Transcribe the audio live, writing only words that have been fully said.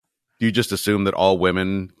Do you just assume that all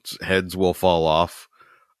women's heads will fall off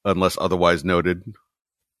unless otherwise noted?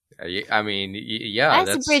 I mean, yeah.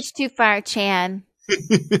 That's a bridge too far, Chan.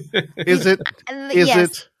 Is it?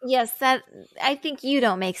 Is Yes, that I think you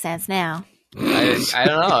don't make sense now. I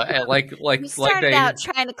don't know. You started out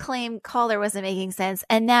trying to claim Calder wasn't making sense,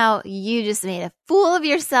 and now you just made a fool of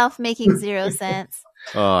yourself, making zero sense.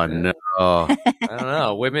 Oh no! I don't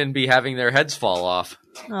know. Women be having their heads fall off.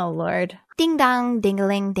 Oh Lord! Ding dong,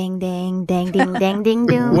 ding-a-ling, ding ding, ding ding, ding ding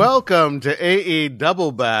ding. Welcome to AE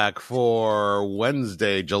Doubleback for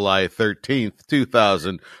Wednesday, July 13th,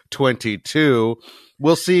 2022.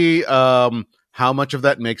 We'll see how much of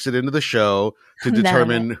that makes it into the show to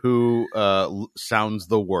determine who sounds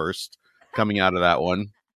the worst coming out of that one.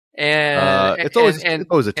 And it's always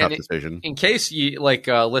a tough decision. In case you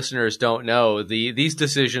listeners don't know, these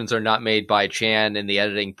decisions are not made by Chan in the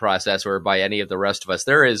editing process or by any of the rest of us.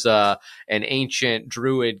 There is an ancient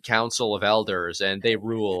druid council of elders, and they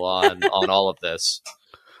rule on all of this.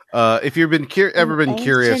 If you've been ever been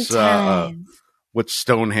curious what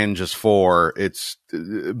Stonehenge is for, it's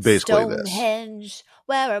basically Stonehenge,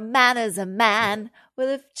 where a man is a man,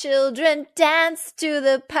 where the children dance to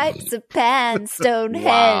the pipes of Pan. Stonehenge.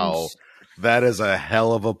 Wow, that is a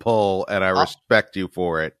hell of a pull, and I respect you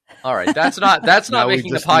for it. All right, that's not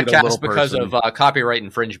making the podcast because of copyright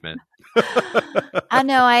infringement. I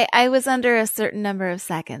know. I was under a certain number of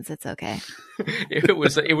seconds. It's okay. It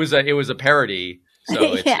was a parody, so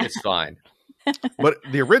it's fine. But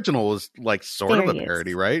the original was like sort of a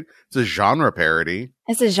parody, right? It's a genre parody.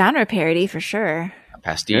 It's a genre parody for sure. A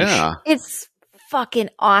pastiche. Yeah. It's fucking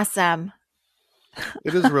awesome.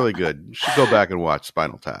 It is really good. You should go back and watch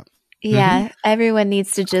Spinal Tap. Yeah, everyone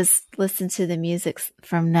needs to just listen to the music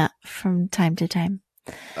from time to time.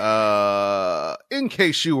 In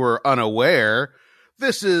case you were unaware,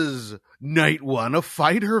 this is night one of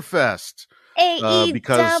Fighter Fest.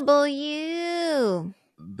 AEW.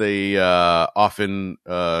 They often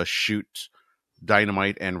shoot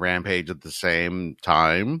Dynamite and Rampage at the same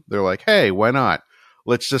time. They're like, hey, why not?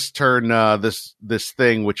 Let's just turn this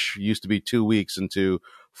thing, which used to be 2 weeks, into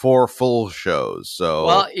 4 full shows. So,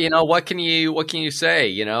 well, what can you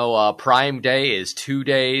say? Prime Day is 2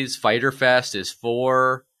 days. Fighter Fest is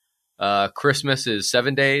 4. Christmas is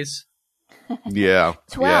 7 days. Yeah,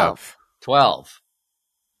 12. 12.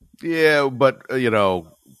 Yeah, but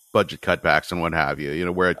budget cutbacks and what have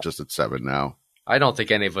you. We're just at 7 now. I don't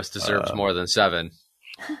think any of us deserves more than 7.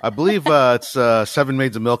 I believe it's 7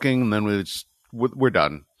 Maids of Milking, and then we're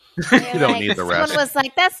done. You don't need the rest. Someone was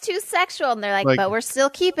like, that's too sexual. And they're like, but we're still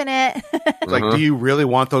keeping it. Like, do you really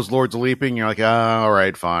want those Lords of Leaping? You're like, all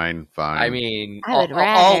right, fine. I mean, I would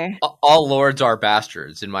rather. All lords are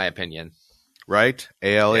bastards, in my opinion. Right?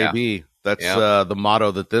 ALAB. Yeah. That's the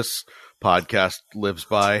motto that this podcast lives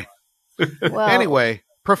by. Well, anyway,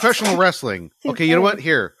 professional wrestling. Okay, you know what?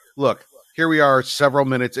 Here we are several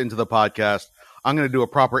minutes into the podcast. I'm going to do a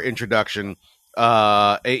proper introduction.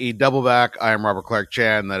 AE Doubleback. I am Robert Clark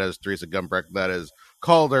Chan. That is Teresa Gumbrecht. That is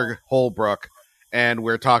Calder Holbrook. And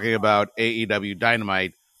we're talking about AEW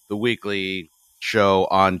Dynamite, the weekly show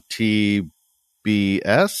on TBS.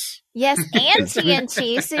 Yes, and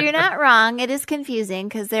TNT. So you're not wrong. It is confusing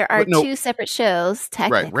because there are 2 separate shows,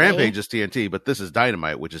 technically. Right, Rampage is TNT, but this is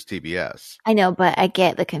Dynamite, which is TBS. I know, but I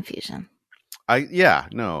get the confusion.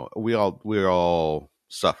 We all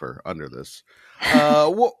suffer under this.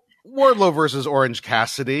 Wardlow versus Orange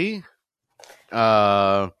Cassidy.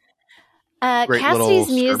 Cassidy's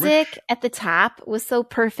music at the top was so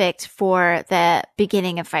perfect for the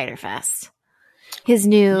beginning of Fighter Fest. His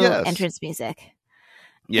new entrance music.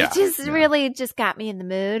 Yeah, it just really just got me in the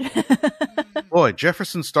mood. Boy,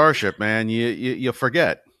 Jefferson Starship, man, you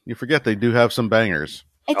forget they do have some bangers.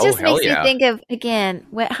 It just makes me think of, again,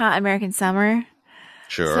 Wet Hot American Summer.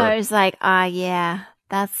 Sure. So I was like,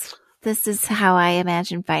 this is how I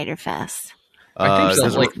imagine Fighter Fest. I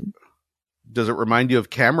think so. Does it remind you of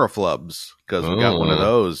Camera Flubs? Because we got one of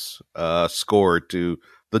those scored to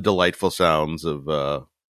the delightful sounds of the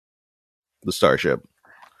Starship.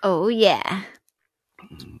 Oh, yeah.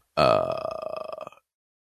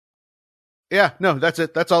 Yeah, no, that's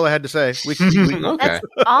it. That's all I had to say. Okay. That's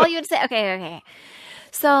all you would say? Okay.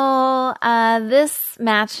 So this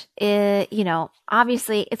match is,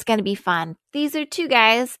 obviously it's going to be fun. These are 2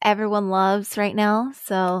 guys everyone loves right now.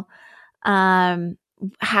 So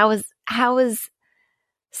how is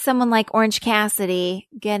someone like Orange Cassidy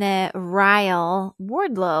gonna rile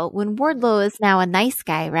Wardlow when Wardlow is now a nice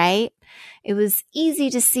guy, right? It was easy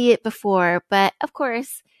to see it before, but of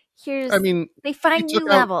course, they find new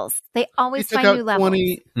levels. They always find new levels.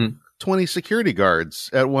 20 security guards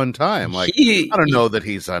at one time. Like, I don't know that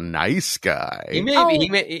he's a nice guy. He may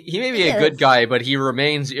be a good guy, but he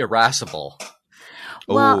remains irascible.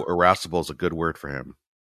 Well, irascible is a good word for him.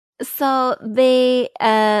 So they,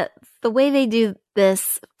 the way they do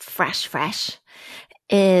this fresh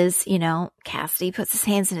is, Cassidy puts his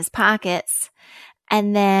hands in his pockets,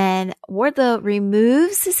 and then Wardlow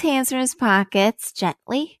removes his hands from his pockets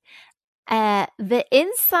gently. The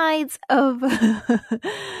insides of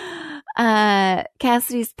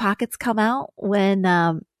Cassidy's pockets come out when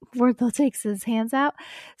Wardlow takes his hands out.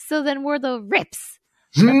 So then Wardlow rips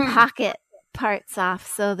the pocket parts off,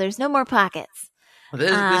 so there's no more pockets.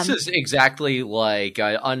 This is exactly like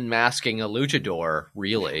unmasking a luchador,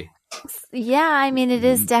 really. Yeah, I mean, it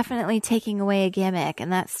is definitely taking away a gimmick, and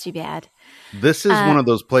that's too bad. This is one of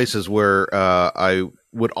those places where I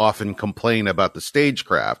would often complain about the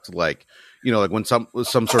stagecraft. Like, like when some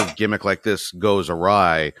sort of gimmick like this goes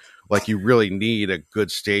awry, like you really need a good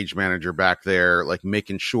stage manager back there, like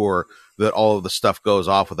making sure that all of the stuff goes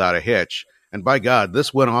off without a hitch. And by God,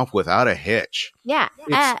 this went off without a hitch. Yeah.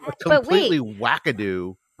 It's completely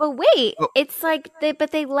wackadoo. But wait, it's like,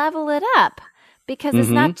 they level it up because it's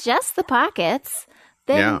not just the pockets.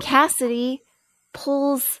 Then Cassidy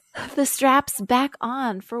pulls the straps back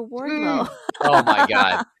on for Wardlow. Oh my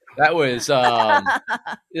God. That was that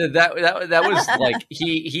was like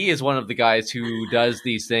he is one of the guys who does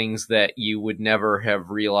these things that you would never have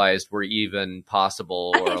realized were even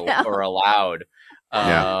possible or allowed.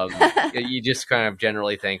 You just kind of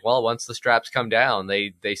generally think, well, once the straps come down,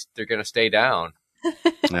 they're going to stay down.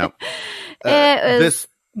 Yep. It was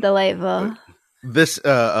delightful. This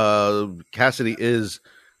Cassidy is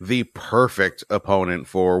the perfect opponent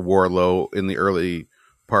for Wardlow in the early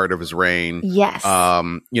part of his reign. Yes.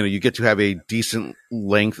 You get to have a decent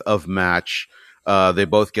length of match. They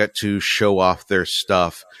both get to show off their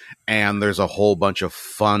stuff, and there's a whole bunch of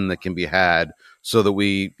fun that can be had so that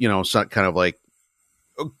we, kind of like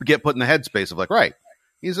get put in the headspace of like, right,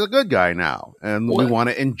 he's a good guy now, and we want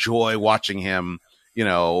to enjoy watching him,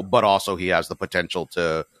 but also he has the potential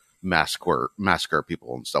to massacre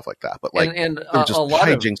people and stuff like that. But like, just a lot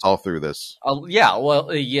hijinks all through this.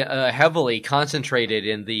 Heavily concentrated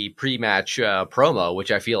in the pre-match promo,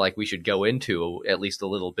 which I feel like we should go into at least a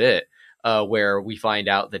little bit. Where we find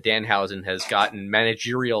out that Danhausen has gotten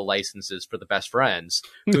managerial licenses for the Best Friends,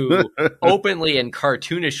 who openly and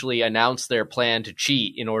cartoonishly announce their plan to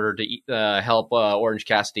cheat in order to help Orange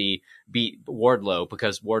Cassidy beat Wardlow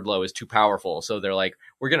because Wardlow is too powerful. So they're like,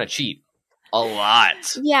 we're going to cheat a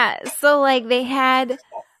lot. Yeah, so like they had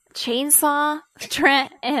Chainsaw,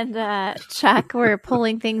 Trent, and Chuck were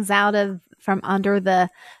pulling things out from under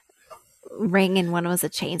the ring, and one was a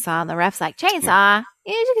chainsaw, and the ref's like, chainsaw?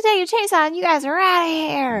 You can take your chainsaw and you guys are out of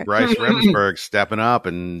here. Bryce Remsburg stepping up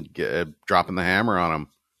and dropping the hammer on him.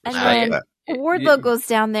 And then Wardlow goes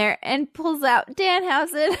down there and pulls out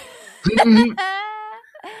Danhausen.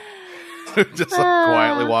 Just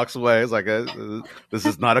quietly walks away. It's like, this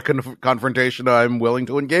is not a confrontation I'm willing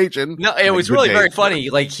to engage in. No, it was really very funny.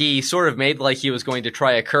 Like, he sort of made like he was going to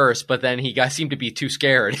try a curse, but then he seemed to be too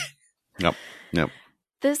scared. Yep.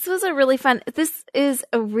 This is a really fun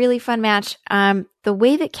match. The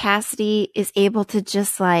way that Cassidy is able to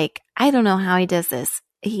just like, I don't know how he does this.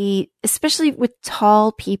 Especially with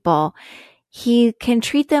tall people, he can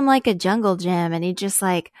treat them like a jungle gym, and he just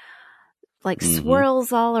like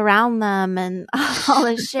swirls all around them and all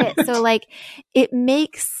this shit. So like, it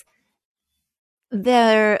makes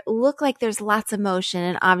there look like there's lots of motion,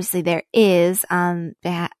 and obviously there is on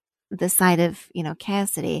the side of,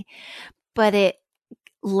 Cassidy, but it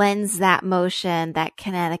lends that motion, that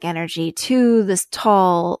kinetic energy to this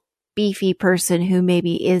tall, beefy person who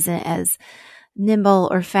maybe isn't as nimble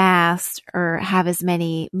or fast or have as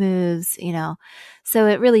many moves, so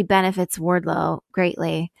it really benefits Wardlow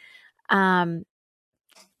greatly. And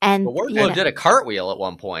Wardlow did a cartwheel at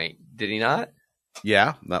one point, did he not?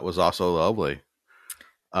 Yeah, that was also lovely.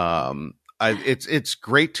 It's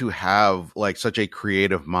great to have like such a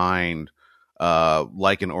creative mind,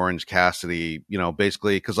 like an Orange Cassidy,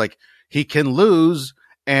 basically, because like he can lose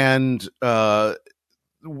and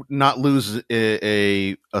not lose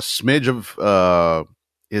a smidge of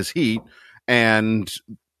his heat and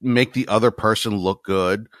make the other person look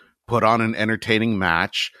good, put on an entertaining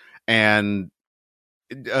match, and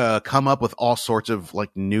come up with all sorts of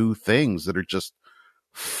like new things that are just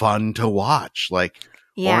fun to watch. Like,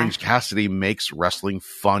 Orange Cassidy makes wrestling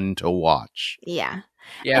fun to watch. Yeah.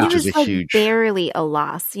 Yeah. Which is like barely a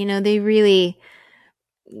loss. They really,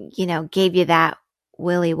 gave you that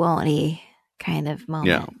willy won't he kind of moment.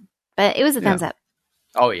 Yeah. But it was a thumbs up.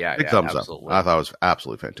 Oh yeah, big thumbs absolutely. up. I thought it was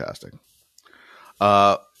absolutely fantastic.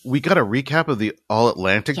 We got a recap of the All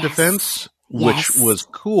Atlantic defense, which was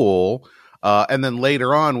cool. And then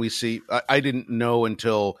later on, we see. I didn't know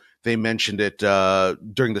until they mentioned it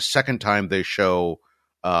during the second time they show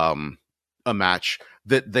a match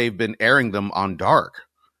that they've been airing them on Dark,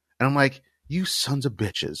 and I'm like, you sons of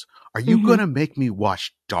bitches. Are you going to make me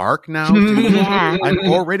watch Dark now? Yeah. I'm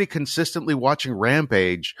already consistently watching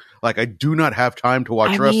Rampage. Like, I do not have time to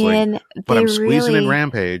watch wrestling, but I'm squeezing in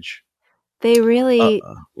Rampage. They really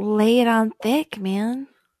lay it on thick, man.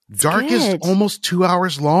 It's Dark good. is almost 2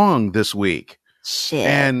 hours long this week. Shit.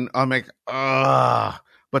 And I'm like,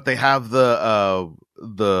 but they have the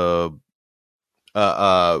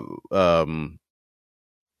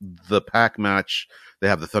Pac match. They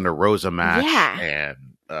have the Thunder Rosa match. Yeah. And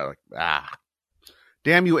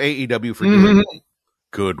damn you, AEW, for doing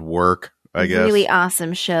good work, I guess. Really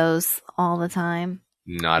awesome shows all the time.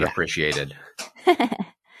 Not appreciated.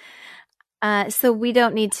 So we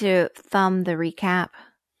don't need to thumb the recap.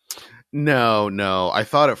 No. I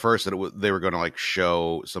thought at first that they were going to like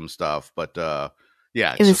show some stuff, but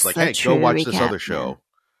yeah, it's just like, hey, go watch this other show.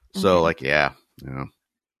 Yeah. So like, yeah.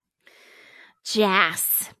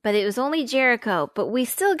 Jazz, but it was only Jericho, but we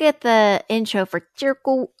still get the intro for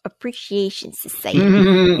Jericho Appreciation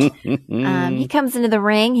Society. He comes into the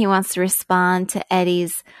ring. He wants to respond to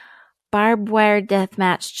Eddie's barbed wire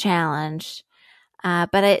deathmatch challenge,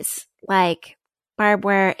 but it's like barbed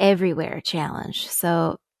wire everywhere challenge.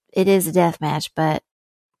 So it is a deathmatch, but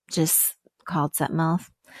just called something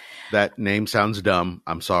else. That name sounds dumb.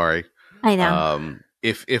 I'm sorry. I know.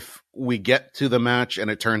 If we get to the match and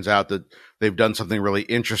it turns out that they've done something really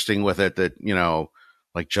interesting with it that,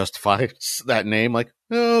 like justifies that name, like,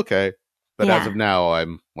 okay. But as of now,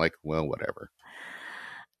 I'm like, well, whatever.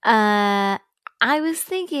 I was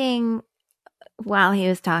thinking while he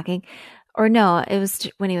was talking, or no, it was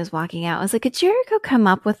when he was walking out. I was like, could Jericho come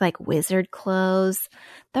up with like wizard clothes?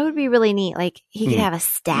 That would be really neat. Like he could have a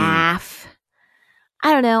staff.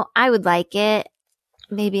 I don't know. I would like it.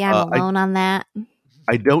 Maybe I'm alone on that.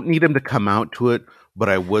 I don't need him to come out to it, but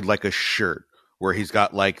I would like a shirt where he's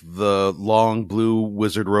got like the long blue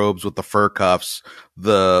wizard robes with the fur cuffs,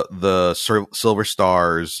 the silver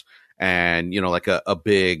stars, and like a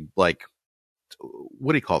big, like,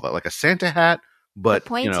 what do you call that? Like a Santa hat, but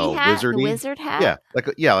hat, wizardy. The wizard hat.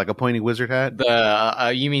 Yeah, like a pointy wizard hat.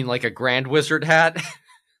 You mean like a grand wizard hat?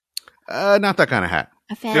 Not that kind of hat.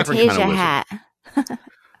 A Fantasia hat.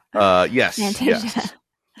 Yes. Fantasia. Yes.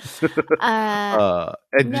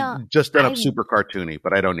 And just done up super cartoony,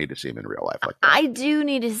 but I don't need to see him in real life like that. I do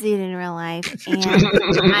need to see it in real life, and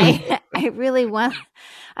I really want.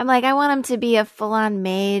 I want him to be a full-on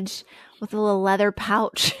mage with a little leather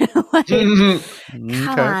pouch. Come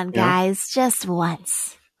on, guys, just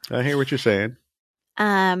once. I hear what you're saying.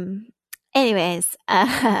 Anyways,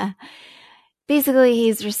 basically,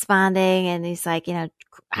 he's responding, and he's like,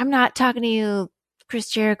 I'm not talking to you, Chris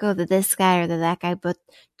Jericho, this guy or that guy, but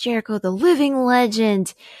Jericho, the living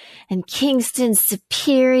legend, and Kingston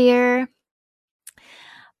Superior.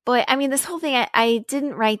 Boy, I mean, this whole thing, I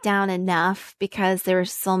didn't write down enough because there were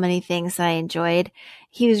so many things that I enjoyed.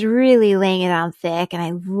 He was really laying it on thick, and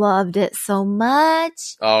I loved it so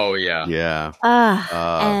much. Oh, yeah.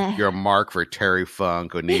 Yeah. You're a mark for Terry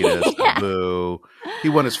Funk, Onita, Sabu. He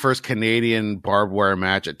won his first Canadian barbed wire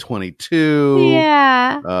match at 22.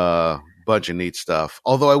 Yeah. Bunch of neat stuff.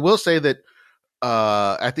 Although I will say that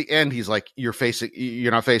at the end, he's like, you're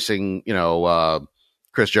not facing,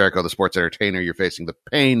 Chris Jericho, the sports entertainer. You're facing the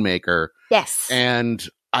Painmaker. Yes. And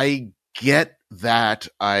I get that.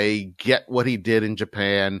 I get what he did in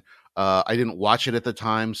Japan. I didn't watch it at the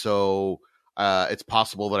time, so it's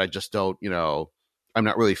possible that I just don't, I'm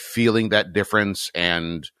not really feeling that difference.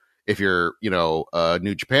 And if you're, a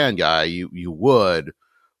New Japan guy, you would.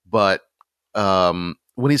 But when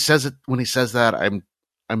he says that,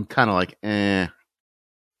 I'm kind of like,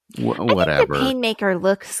 whatever. I think the Painmaker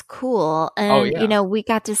looks cool, and we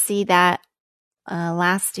got to see that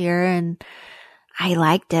last year, and I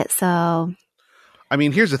liked it. So, I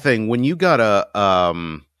mean, here's the thing: when you got a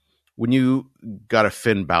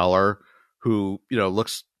Finn Balor who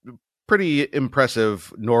looks pretty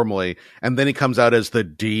impressive normally, and then he comes out as the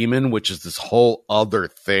Demon, which is this whole other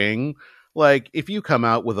thing. Like, if you come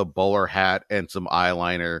out with a bowler hat and some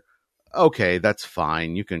eyeliner, okay, that's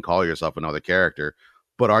fine. You can call yourself another character.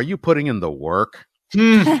 But are you putting in the work?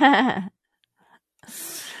 Are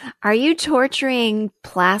you torturing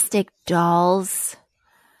plastic dolls?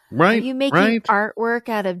 Right. Are you making artwork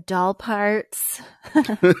out of doll parts?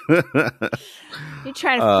 You're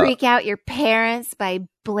trying to freak out your parents by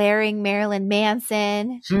blaring Marilyn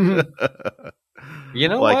Manson. You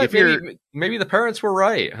know what? Maybe the parents were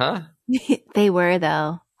right, huh? They were,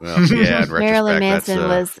 though. Well, yeah, Marilyn Manson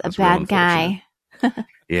was a bad guy.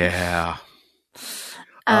 Yeah.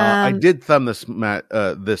 I did thumb this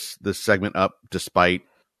segment up despite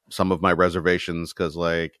some of my reservations because,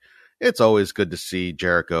 like, it's always good to see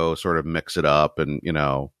Jericho sort of mix it up and, you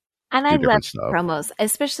know, and I love promos,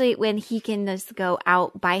 especially when he can just go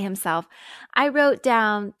out by himself. I wrote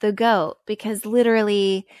down the GOAT because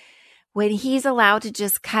literally when he's allowed to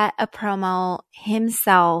just cut a promo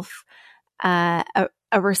himself, a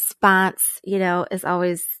response, you know, is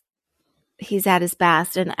always, he's at his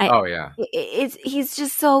best. And he's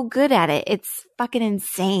just so good at it. It's fucking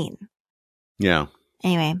insane. Yeah.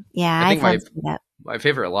 Anyway, yeah, I think my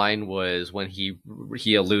favorite line was when he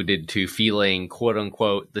alluded to feeling, quote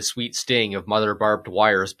unquote, the sweet sting of Mother Barbed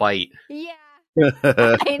Wire's bite. Yeah.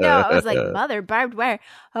 I know. I was like, Mother Barbed Wire.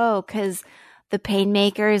 Oh, because the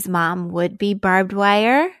Painmaker's mom would be Barbed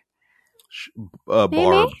Wire? Barbed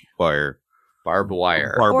Wire. Barbed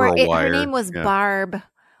Wire. Barbara Wire. Her name was Barb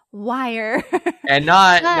Wire. And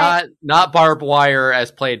not Barbed Wire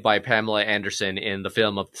as played by Pamela Anderson in the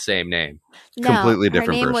film of the same name. No, completely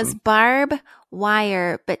different her name person. Was Barb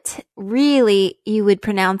Wire, but really you would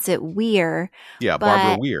pronounce it Weir. Yeah,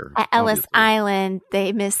 Barbara Weir. At Ellis Island,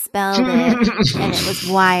 they misspelled it, and it was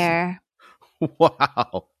Wire.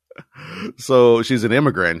 Wow. So she's an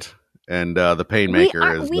immigrant, and the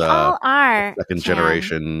Painmaker is we all are second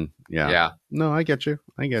generation. Yeah. No, I get you.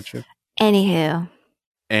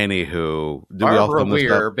 Anywho, Barbara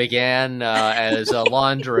Weir began as a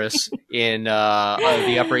laundress in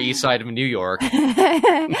the Upper East Side of New York.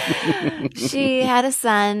 She had a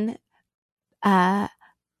son,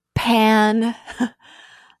 Pan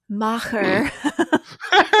Macher.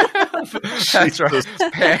 That's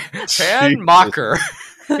right. Pan Macher.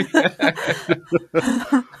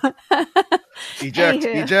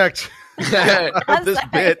 Eject. This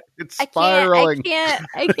bit, it's spiraling.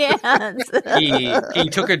 I can't. He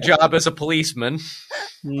took a job as a policeman.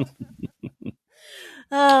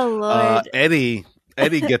 Oh Lord. Eddie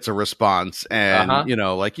gets a response, and you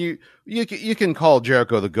know, like you can call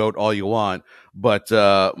Jericho the GOAT all you want, but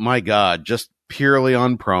my God, just purely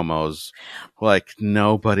on promos, like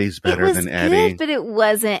nobody's better than Eddie. Good, but it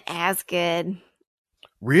wasn't as good.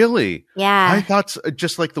 Really? Yeah. I thought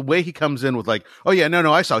just like the way he comes in with like, oh yeah,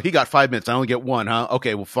 no, I saw he got 5 minutes. I only get one, huh?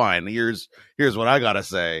 Okay, well, fine. Here's what I gotta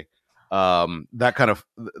say. That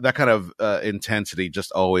kind of intensity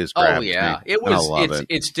just always grabs me.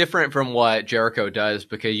 It's different from what Jericho does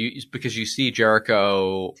because you see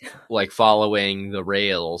Jericho like following the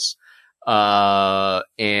rails,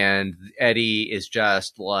 and Eddie is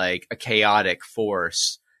just like a chaotic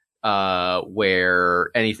force.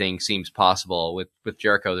 Where anything seems possible. With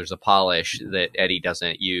Jericho, there's a polish that Eddie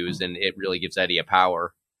doesn't use, and it really gives Eddie a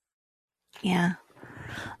power. Yeah.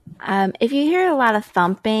 If you hear a lot of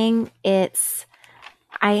thumping, I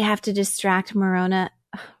have to distract Marona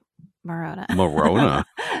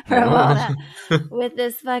with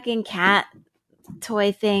this fucking cat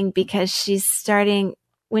toy thing because she's starting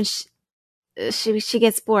when she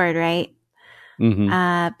gets bored, right?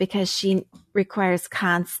 Mm-hmm. Because she requires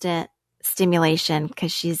constant stimulation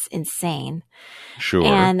because she's insane. Sure.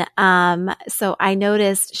 And so I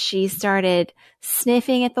noticed she started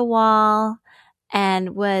sniffing at the wall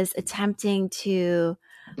and was attempting to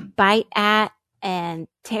bite at and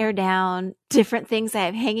tear down different things I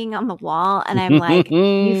have hanging on the wall. And I'm like,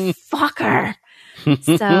 you fucker.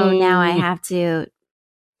 So now I have to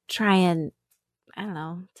try and, I don't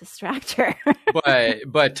know, distract her.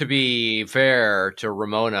 but to be fair to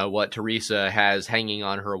Ramona, what Teresa has hanging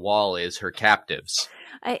on her wall is her captives.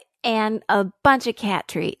 And a bunch of cat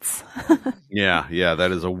treats. Yeah,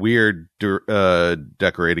 that is a weird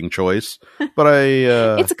decorating choice. But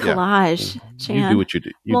it's a collage. Yeah. You do what you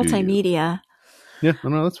do. Multimedia. Yeah,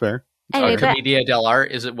 no, that's fair. Anyway, Commedia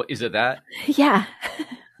dell'arte, is it that? Yeah.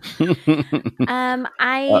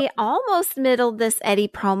 I almost middled this Eddie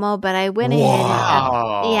promo, but I went ahead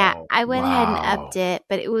and upped it,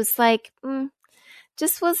 but it was like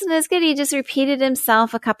just wasn't as good. He just repeated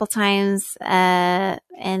himself a couple times, and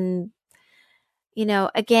you know,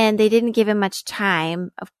 again, they didn't give him much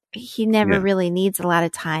time. He never really needs a lot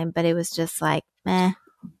of time, but it was just like, meh.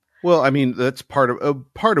 Well, I mean, that's part of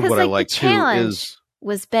what I like too is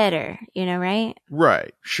was better, you know, right?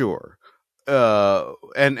 Right, sure.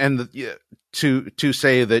 And to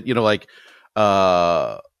say that, you know, like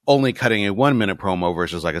only cutting a 1 minute promo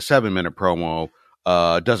versus like a 7 minute promo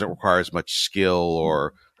doesn't require as much skill,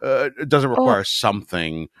 or it doesn't require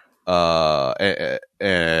something that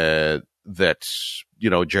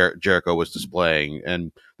Jericho was displaying.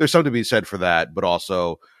 And there's something to be said for that, but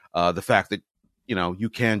also the fact that you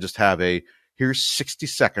can just have here's 60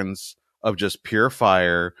 seconds of just pure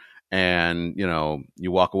fire, and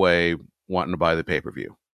you walk away wanting to buy the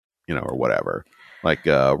pay-per-view, or whatever. Like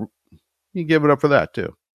you give it up for that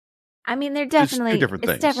too. I mean, it's definitely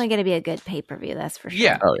going to be a good pay-per-view, that's for sure.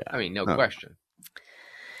 Yeah. Oh, yeah. I mean, no question.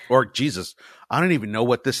 Or Jesus, I don't even know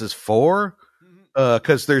what this is for,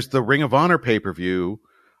 because there's the Ring of Honor pay-per-view,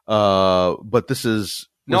 but this is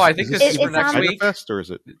I think this is for next week. Fest, or is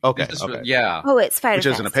it? Okay, yeah. Oh, it's Fyter Fest.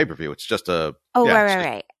 Which isn't a pay-per-view. It's just a. Oh,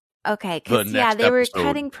 right. Okay, because they were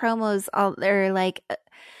cutting promos. They're like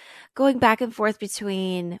going back and forth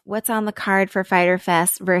between what's on the card for Fyter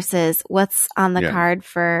Fest versus what's on the card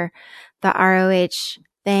for the ROH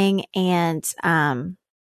thing, and I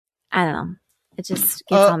don't know. It just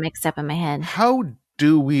gets all mixed up in my head. How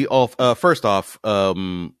do we all? First off,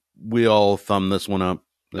 we all thumb this one up.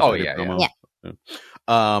 Yeah.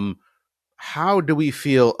 How do we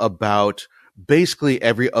feel about basically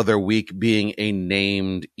every other week being a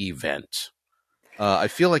named event? I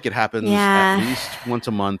feel like it happens at least once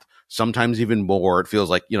a month, sometimes even more. It feels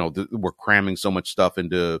like, we're cramming so much stuff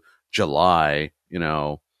into July,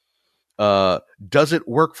 does it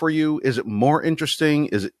work for you? Is it more interesting?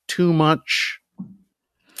 Is it too much?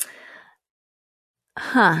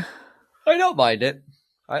 I don't mind it.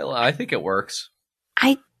 I think it works.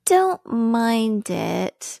 I don't mind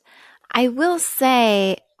it. I will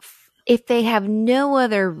say, if they have no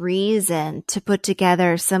other reason to put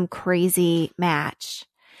together some crazy match,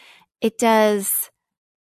 it does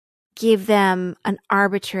give them an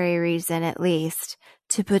arbitrary reason, at least,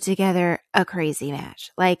 to put together a crazy match,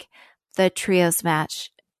 like the trios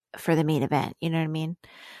match for the main event. You know what I mean?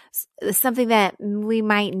 Something that we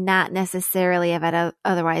might not necessarily have had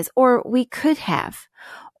otherwise, or we could have,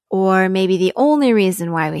 or maybe the only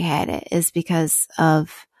reason why we had it is because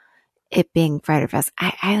of it being Fyter Fest.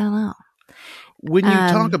 I don't know. When you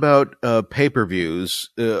talk about pay-per-views,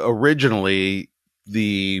 originally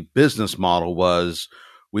the business model was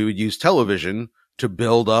we would use television to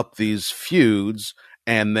build up these feuds,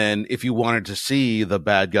 and then if you wanted to see the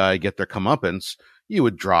bad guy get their comeuppance, you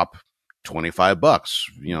would drop $25,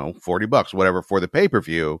 $40, whatever, for the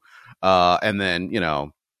pay-per-view, and then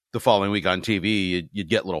the following week on TV you'd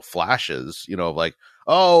get little flashes, of like,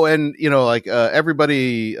 oh, and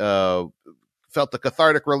everybody felt the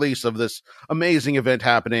cathartic release of this amazing event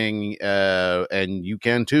happening, and you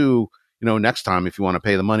can too, next time if you want to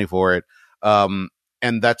pay the money for it.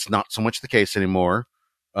 And that's not so much the case anymore,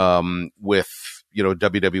 with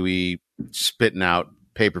WWE spitting out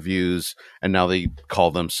pay-per-views, and now they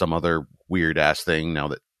call them some other weird ass thing now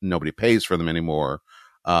that nobody pays for them anymore.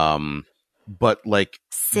 But like,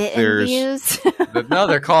 sit-in-views? No,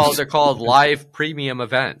 they're called live premium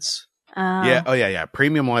events. Yeah.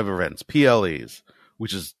 Premium live events, PLEs,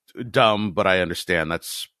 which is dumb, but I understand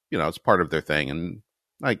that's, it's part of their thing, and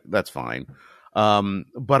like, that's fine.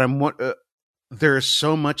 But there's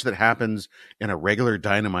so much that happens in a regular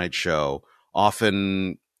Dynamite show.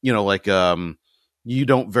 Often, you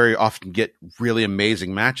don't very often get really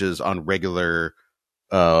amazing matches on regular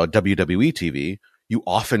WWE TV. You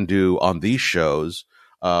often do on these shows,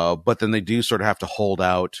 but then they do sort of have to hold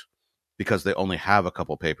out because they only have a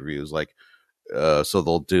couple pay-per-views. Like, so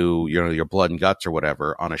they'll do your Blood and Guts or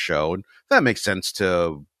whatever on a show, and that makes sense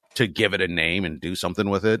to give it a name and do something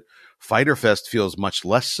with it. Fyter Fest feels much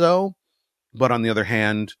less so, but on the other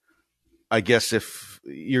hand, I guess if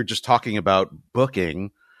you're just talking about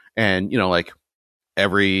booking, and like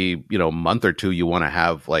every month or two you want to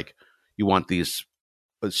have, like, you want these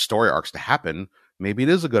story arcs to happen, maybe it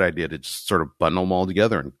is a good idea to just sort of bundle them all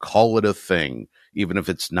together and call it a thing, even if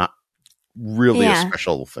it's not really a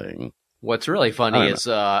special thing. What's really funny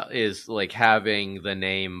is like having the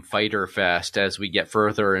name Fyter Fest as we get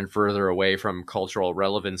further and further away from cultural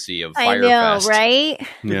relevancy of Fyter Fest. Right?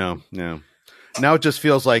 Yeah. Now it just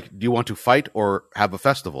feels like, do you want to fight or have a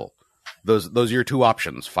festival? Those are your two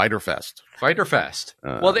options: Fyter Fest. Fyter Fest.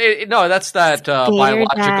 That's that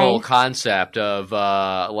biological concept of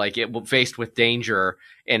like, it faced with danger,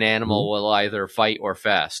 an animal will either fight or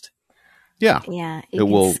fest. Yeah. Yeah. You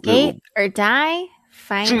can skate or die,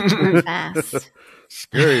 fight or fast.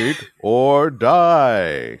 Skate or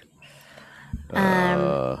die.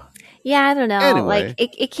 Yeah, I don't know. Anyway. Like,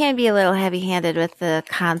 it can be a little heavy-handed with the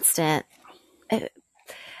constant.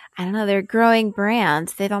 I don't know. They're growing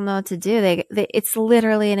brands. They don't know what to do. It's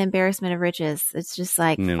literally an embarrassment of riches. It's just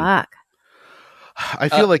like, fuck. I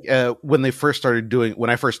feel like when I first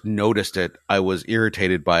noticed it, I was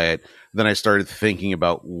irritated by it. Then I started thinking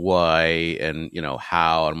about why and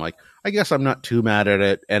how. And I'm like, I guess I'm not too mad at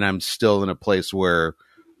it, and I'm still in a place where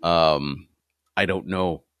I don't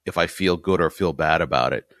know if I feel good or feel bad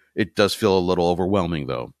about it. It does feel a little overwhelming,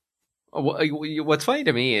 though. What's funny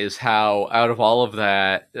to me is how, out of all of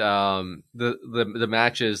that, the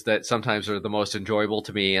matches that sometimes are the most enjoyable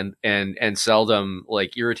to me and seldom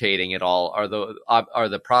like irritating at all are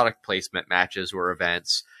the product placement matches or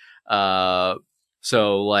events.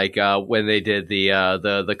 So like when they did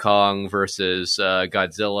the Kong versus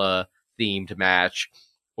Godzilla themed match,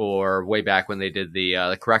 or way back when they did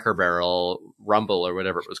the Cracker Barrel Rumble or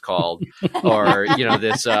whatever it was called, or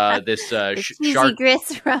this Shark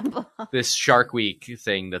Grits Rumble, this Shark Week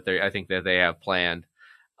thing that I think that they have planned.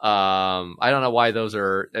 I don't know why those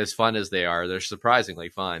are as fun as they are. They're surprisingly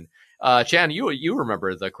fun. Chan, you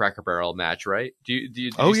remember the Cracker Barrel match, right? Do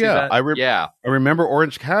you see that? I remember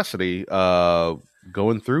Orange Cassidy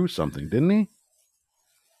going through something, didn't he?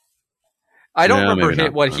 I don't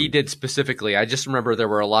remember what he did specifically. I just remember there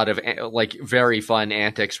were a lot of like very fun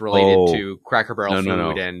antics related to Cracker Barrel food.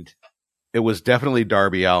 No. And it was definitely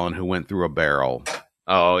Darby Allin who went through a barrel.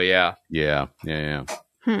 Oh yeah. Yeah.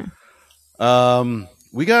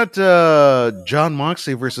 We got Jon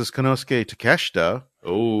Moxley versus Konosuke Takeshita.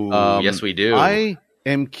 Oh, yes, we do. I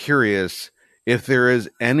am curious if there is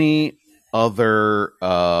any other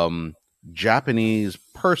Japanese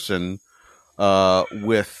person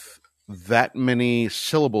with that many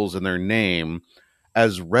syllables in their name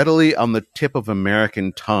as readily on the tip of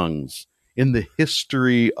American tongues in the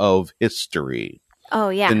history of history. Oh,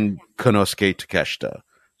 yeah. Than Konosuke Takeshita.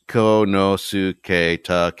 Konosuke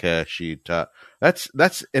Takeshita.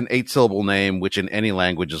 That's an 8-syllable name, which in any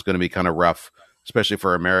language is going to be kind of rough, especially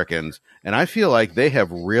for Americans. And I feel like they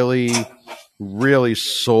have really, really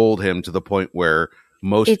sold him to the point where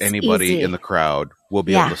most anybody in the crowd will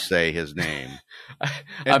be able to say his name.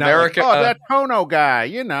 America, like, that Kono guy,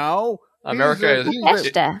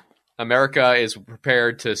 America is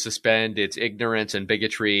prepared to suspend its ignorance and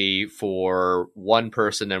bigotry for one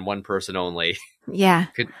person and one person only. Yeah,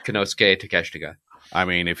 Konosuke Takeshita. I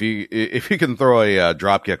mean, if you can throw a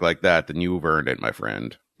drop kick like that, then you've earned it, my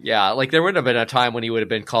friend. Yeah, like there would have been a time when he would have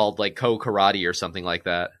been called like Ko Karate or something like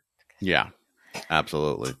that. Yeah,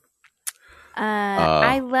 absolutely.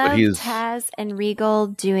 I love Taz and Regal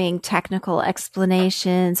doing technical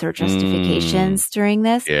explanations or justifications during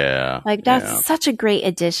this. Yeah. Like that's such a great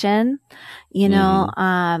addition,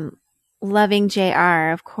 loving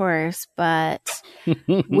JR, of course, but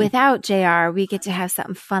without JR, we get to have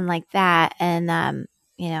something fun like that. And,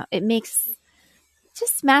 it makes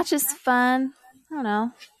just matches fun. I don't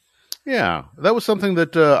know. Yeah, that was something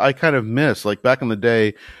that I kind of missed. Like back in the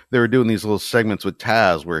day, they were doing these little segments with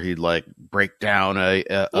Taz where he'd like break down a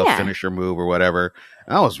finisher move or whatever.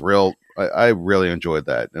 And that was real. I really enjoyed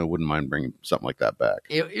that. I wouldn't mind bringing something like that back.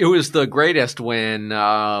 It was the greatest when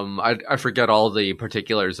I forget all the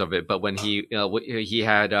particulars of it, but when he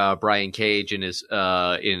had Brian Cage in his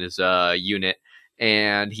unit,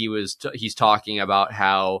 and he's talking about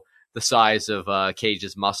how the size of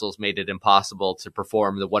Cage's muscles made it impossible to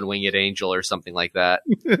perform the one-winged angel or something like that.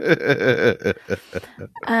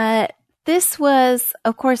 This was,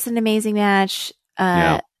 of course, an amazing match.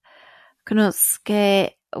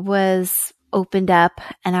 Konosuke was opened up,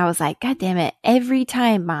 and I was like, God damn it, every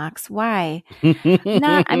time, Mox, why?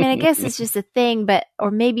 I guess it's just a thing,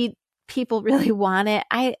 or maybe people really want it.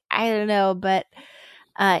 I don't know, but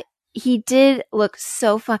he did look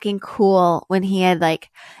so fucking cool when he had like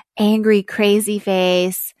angry, crazy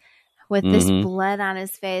face with this blood on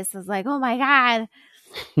his face. I was like, oh my God.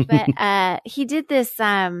 But he did this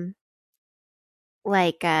German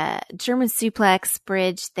suplex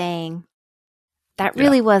bridge thing that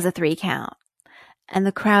really was a 3 count. And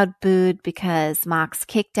the crowd booed because Mox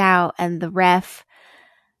kicked out, and the ref,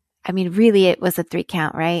 really it was a 3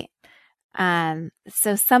 count, right?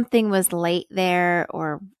 So something was late there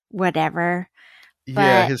or whatever.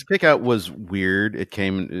 Yeah, his kick out was weird. It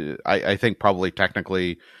came, I think probably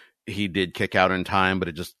technically he did kick out in time, but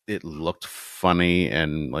it looked funny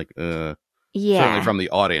and like, certainly from the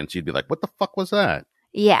audience, you'd be like, what the fuck was that?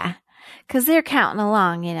 Yeah. Cause they're counting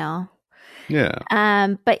along, Yeah.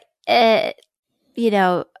 But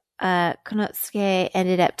Konosuke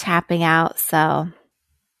ended up tapping out. So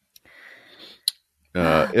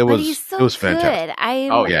it was fantastic.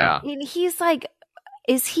 He's like,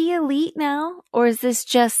 is he elite now, or is this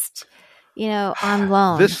just, on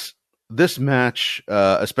loan? This match,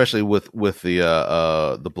 especially with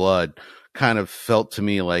the blood, kind of felt to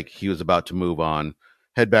me like he was about to move on.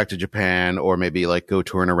 head back to Japan or maybe like go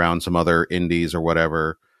touring around some other indies or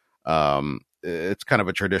whatever. It's kind of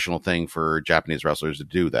a traditional thing for Japanese wrestlers to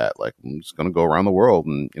do that. Like, I'm just going to go around the world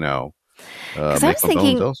and, because I was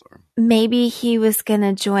thinking maybe he was going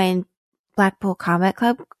to join Blackpool Combat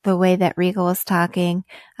Club the way that Regal was talking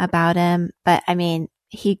about him. But I mean,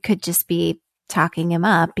 he could just be talking him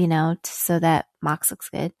up, so that Mox looks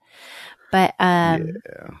good. But yeah,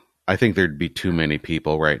 I think there'd be too many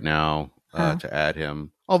people right now to add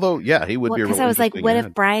him. Although, yeah, he would be. Because I was like, what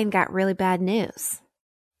if Brian got really bad news?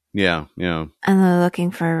 Yeah. And they're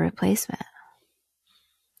looking for a replacement.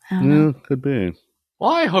 I don't know. Could be.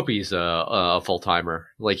 Well, I hope he's a full timer.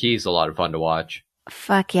 Like, he's a lot of fun to watch.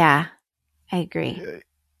 Fuck yeah, I agree.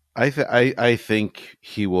 I think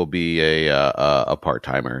he will be a part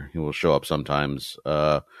timer. He will show up sometimes.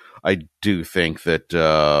 I do think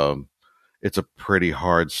that it's a pretty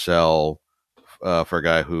hard sell for a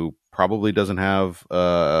guy who probably doesn't have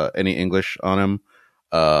any English on him.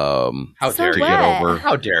 How dare you? Get over.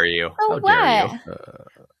 How dare you? How dare you?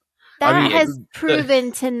 That has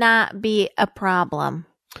proven to not be a problem.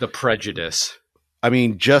 The prejudice. I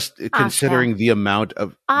mean, just considering the amount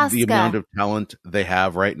of talent they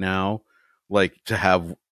have right now, like to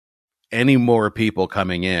have any more people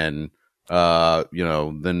coming in,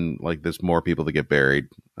 then like there's more people that get buried.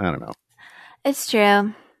 I don't know. It's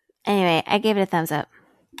true. Anyway, I gave it a thumbs up.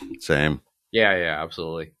 Same. Yeah,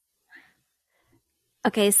 absolutely.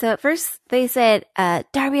 Okay, so at first they said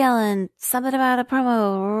Darby Allin, something about a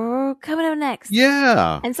promo coming up next.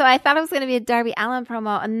 Yeah. And so I thought it was going to be a Darby Allin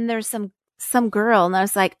promo, and then there's some girl, and I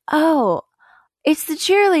was like, oh, it's the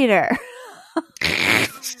cheerleader. I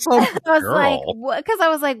was like, because I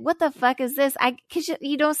was like, what the fuck is this? Because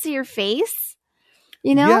you don't see her face,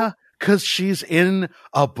 Yeah, because she's in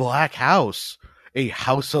a black house, a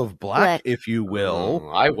house of black, if you will.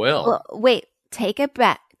 I will. Well, wait, take it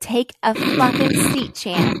back. Take a fucking seat,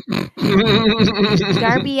 Chan.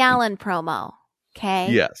 Darby Allin promo.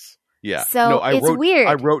 Okay. Yes. Yeah. So it's weird.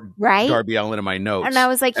 I wrote right? Darby Allin in my notes, and I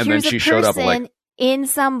was like, "Here's a person in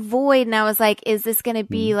some void," and I was like, "Is this going to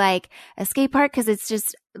be like a skate park? Because it's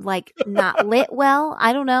just like not lit well.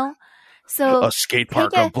 I don't know." So a skate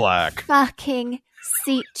park of black. Fucking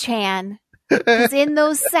seat, Chan. Because in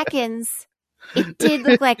those seconds, it did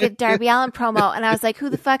look like a Darby Allin promo, and I was like, "Who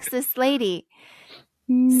the fuck's this lady?"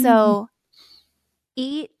 So,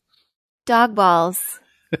 eat dog balls.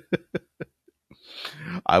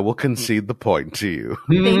 I will concede the point to you.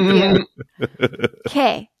 Thank you.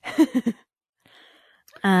 Okay.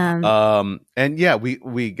 And yeah,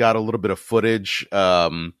 we got a little bit of footage.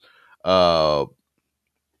 Oh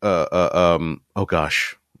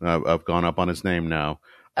gosh, I've gone up on his name now.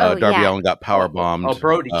 Darby Allin got power bombed. Oh,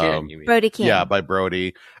 Brody King. You mean. Brody King. Yeah, by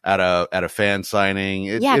Brody at a fan signing.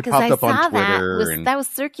 It popped up on Twitter. That was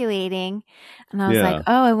circulating, and I was like,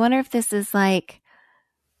 "Oh, I wonder if this is like."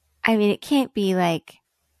 I mean, it can't be like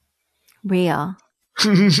real,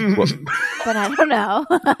 but I don't know.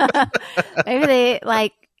 Maybe they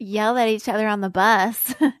like yelled at each other on the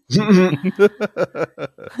bus. You took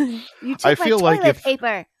I feel my like toilet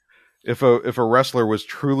paper. If a wrestler was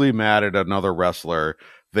truly mad at another wrestler,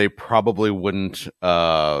 they probably wouldn't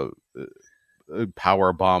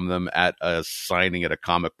power bomb them at a signing at a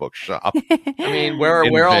comic book shop. I mean,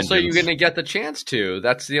 where else are you going to get the chance to?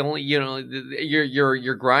 That's the only,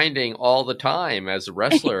 you're grinding all the time as a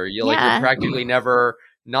wrestler. You're practically never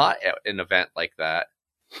not at an event like that.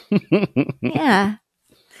 Yeah.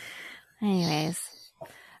 Anyways,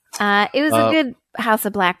 it was a good House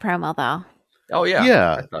of Black promo though. Oh yeah,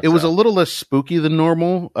 yeah. It was a little less spooky than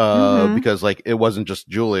normal because like it wasn't just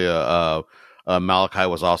Julia. Malachi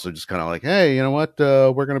was also just kind of like, hey, you know what?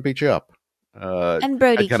 We're gonna beat you up. And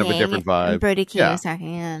Brody kind King, of a different vibe. And Brody King was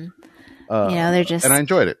talking, and they're just, and I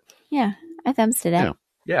enjoyed it. Yeah, I thumbs it up.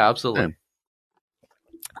 Yeah, absolutely. Yeah.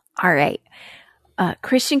 All right,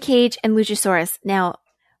 Christian Cage and Luchasaurus. Now,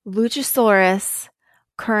 Luchasaurus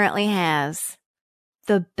currently has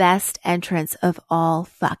the best entrance of all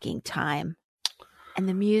fucking time. And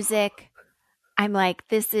the music, I'm like,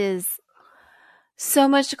 this is so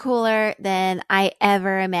much cooler than I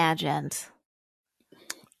ever imagined.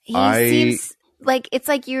 He seems like it's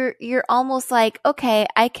like you're almost like, okay,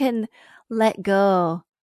 I can let go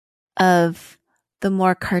of the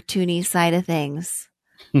more cartoony side of things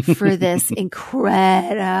for this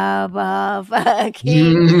incredible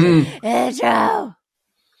fucking intro.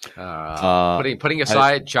 Putting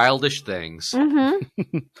aside childish things.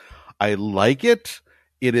 Mm-hmm. I like it.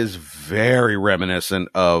 It is very reminiscent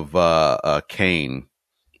of Kane.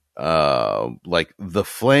 Like the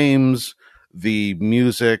flames, the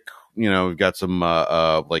music, we've got some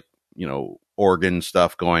organ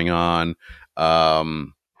stuff going on.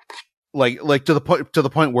 Like to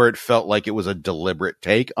the point where it felt like it was a deliberate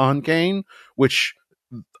take on Kane, which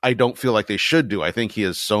I don't feel like they should do. I think he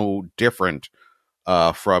is so different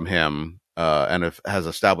from him, and has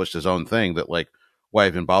established his own thing that, like, why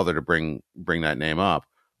even bother to bring that name up?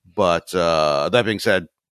 But that being said,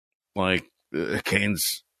 like,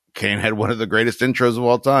 Kane had one of the greatest intros of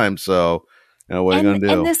all time, so what are you gonna do?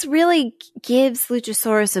 And this really gives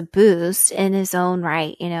Luchasaurus a boost in his own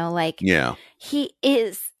right, like, yeah,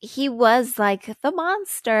 he was like the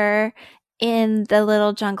monster in the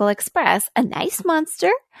Little Jungle Express, a nice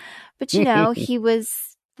monster, but he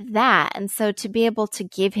was that. And so to be able to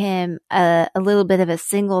give him a little bit of a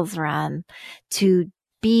singles run to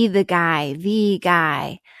be the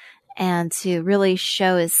guy, and to really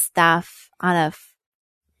show his stuff on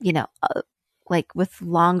like with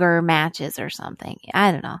longer matches or something.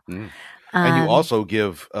 I don't know. And you also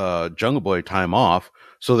give Jungle Boy time off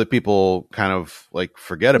so that people kind of like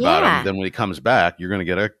forget about him. Then when he comes back, you're going to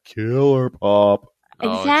get a killer pop.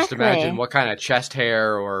 Oh, exactly. Just imagine what kind of chest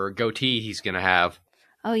hair or goatee he's going to have.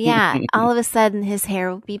 Oh, yeah. All of a sudden, his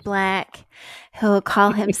hair will be black. He'll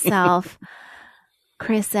call himself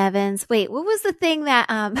Chris Evans. Wait, what was the thing that...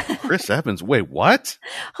 Chris Evans? Wait, what?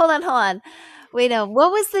 Hold on. Wait, no.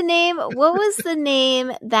 What was the name? What was the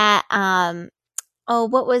name that...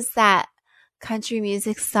 what was that country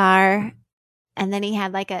music star? And then he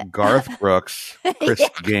had like a... Garth Brooks, Chris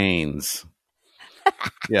Gaines.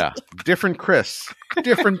 Yeah, different Chris.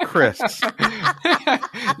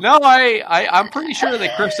 No, I'm pretty sure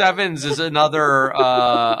that Chris Evans is another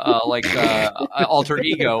alter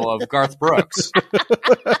ego of Garth Brooks.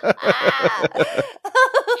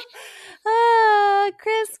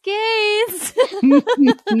 Chris Gaines.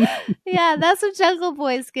 Yeah, that's what Jungle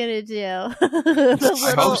Boy's gonna do.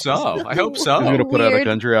 I hope so. He's gonna put out a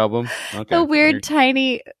country album. Okay. The weird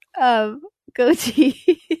tiny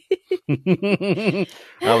goatee. That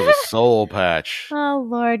was a soul patch. Oh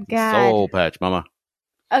Lord God. Soul patch, mama.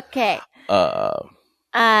 Okay. So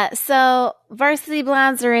Varsity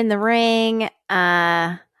Blondes are in the ring.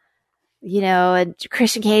 And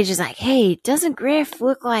Christian Cage is like, hey, doesn't Griff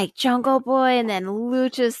look like Jungle Boy? And then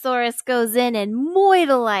Luchasaurus goes in and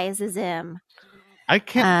moidalizes him. I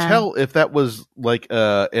can't tell if that was like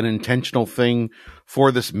an intentional thing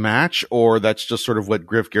for this match, or that's just sort of what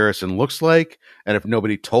Griff Garrison looks like. And if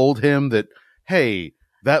nobody told him that, hey,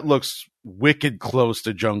 that looks wicked close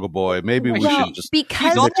to Jungle Boy, maybe we should just...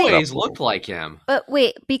 Because he's always looked like him. But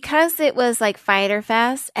wait, because it was like Fyter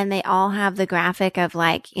Fest and they all have the graphic of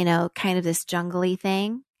like, kind of this jungly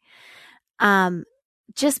thing.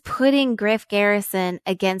 Just putting Griff Garrison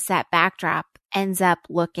against that backdrop ends up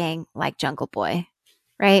looking like Jungle Boy.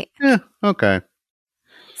 Right? Yeah, okay.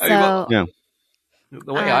 So, yeah.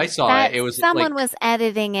 The way I saw it was someone was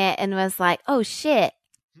editing it and was like, "Oh shit,"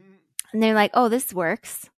 and they're like, "Oh, this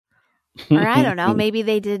works." Or I don't know. Maybe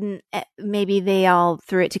they didn't. Maybe they all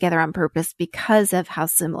threw it together on purpose because of how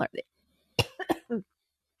similar.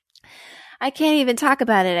 I can't even talk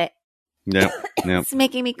about it. Yep. It's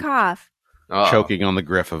making me cough. Choking on the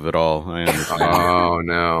Griff of it all. I understand. Oh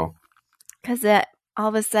no! Because all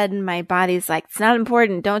of a sudden my body's like, it's not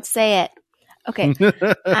important. Don't say it. Okay.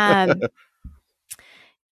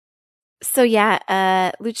 So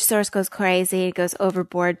yeah, Luchasaurus goes crazy, goes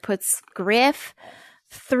overboard, puts Griff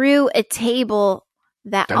through a table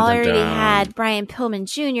that already had Brian Pillman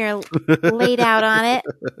Jr. laid out on it.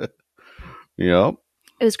 Yep.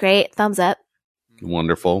 It was great. Thumbs up.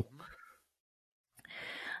 Wonderful.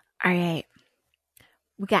 All right.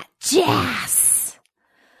 We got Jazz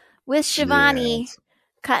with Shivani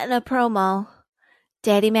cutting a promo.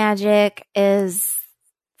 Daddy Magic is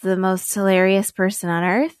the most hilarious person on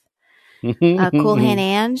earth. Cool Hand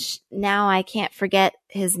Ange. Now I can't forget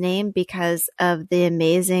his name because of the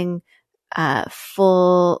amazing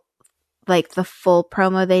full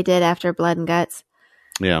promo they did after Blood and Guts.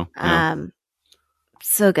 Yeah.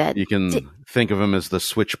 So good. You can think of him as the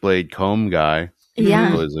Switchblade Comb guy.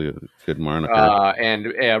 Yeah. He was a good moniker.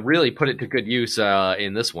 And really put it to good use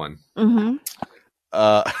in this one. Mm-hmm.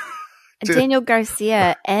 Daniel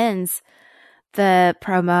Garcia ends the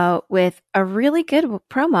promo with a really good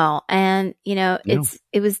promo, and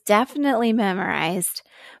it was definitely memorized,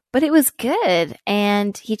 but it was good.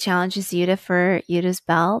 And he challenges Yuta for Yuta's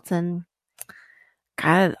belt, and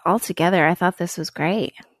got it all together. I thought this was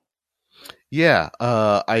great. Yeah,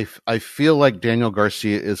 I feel like Daniel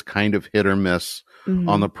Garcia is kind of hit or miss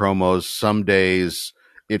on the promos. Some days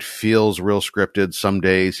it feels real scripted. Some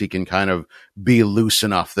days he can kind of be loose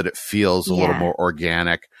enough that it feels a little more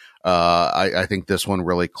organic. I think this one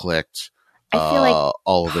really clicked. I feel like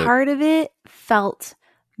all of part of it felt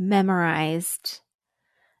memorized.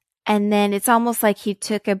 And then it's almost like he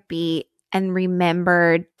took a beat and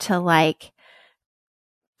remembered to like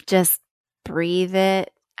just breathe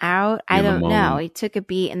it out. I don't know. He took a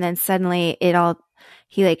beat and then suddenly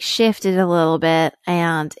he like shifted a little bit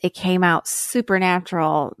and it came out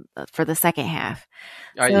supernatural for the second half.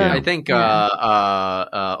 I think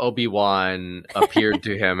Obi-Wan appeared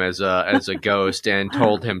to him as a ghost and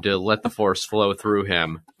told him to let the Force flow through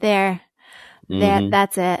him.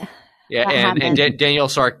 That's it. Yeah, and Daniel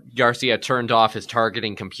Garcia turned off his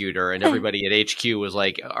targeting computer, and everybody at HQ was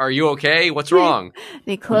like, "Are you okay? What's wrong?"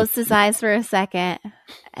 He closed his eyes for a second,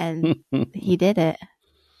 and he did it.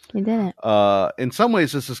 He did it. In some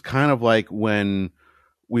ways, this is kind of like when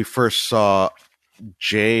we first saw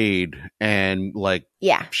Jade, and like,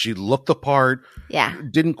 she looked the part,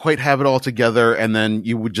 didn't quite have it all together, and then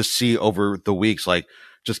you would just see over the weeks, like,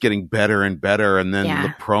 just getting better and better, and then the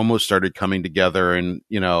promos started coming together, and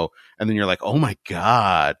and then you're like, oh my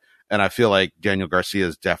god. And I feel like Daniel Garcia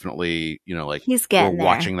is definitely, like, he's getting there.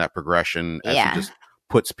 Watching that progression as he just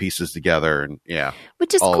puts pieces together, and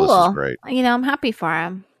which is cool. This is great. I'm happy for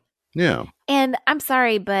him. Yeah. And I'm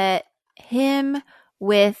sorry, but him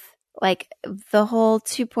with like the whole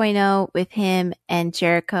 2.0 with him and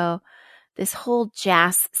Jericho, this whole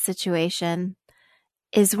Jazz situation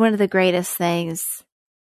is one of the greatest things.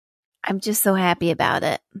 I'm just so happy about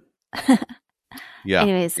it.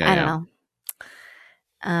 Anyways, I don't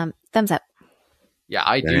know. Thumbs up. Yeah,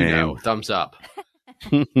 I do know. Thumbs up.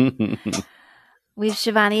 We have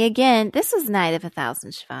Shivani again. This was Night of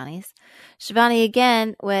 1,000 Shivanis. Shivani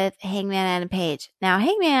again with Hangman Adam Page. Now,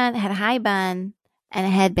 Hangman had a high bun and a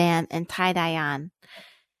headband and tie-dye on.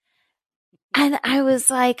 And I was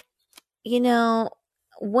like,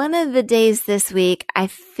 one of the days this week, I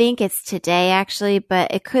think it's today actually,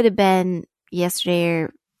 but it could have been yesterday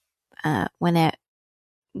or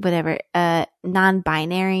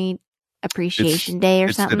non-binary appreciation day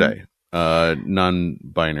or something. It's today.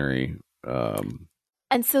 Non-binary.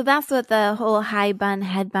 And so that's what the whole high bun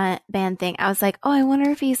headband thing. I was like, oh, I wonder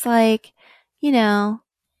if he's like,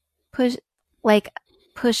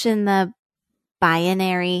 pushing the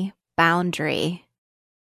binary boundary.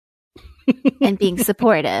 And being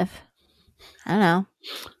supportive. I don't know.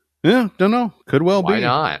 Yeah, don't know. Could well be. Why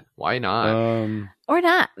not? Or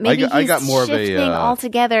not. Maybe I got more shifting of a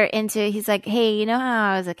altogether into. He's like, hey, you know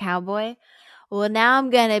how I was a cowboy? Well, now I'm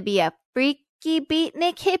gonna be a freaky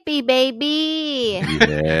beatnik hippie, baby.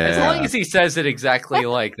 Yeah. As long as he says it exactly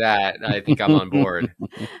like that, I think I'm on board.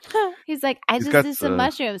 He's like, I just did some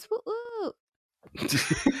mushrooms. Woo-woo.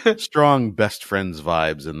 Strong best friends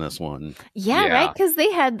vibes in this one. Yeah. Right? Because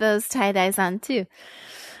they had those tie-dyes on too.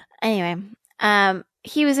 Anyway,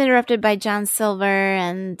 he was interrupted by John Silver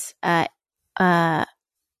and I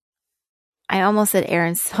almost said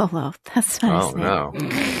Aaron Solo. That's not his name. No.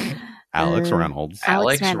 Alex Reynolds.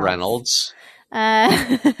 Alex Reynolds.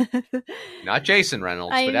 Not Jason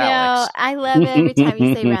Reynolds, but know. Alex. I love it every time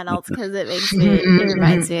you say Reynolds because it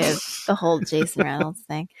reminds me of the whole Jason Reynolds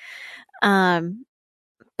thing.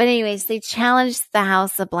 But anyways, they challenged the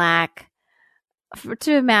House of Black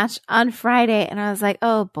to a match on Friday, and I was like,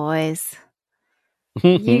 "Oh, boys,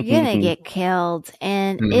 you're gonna get killed,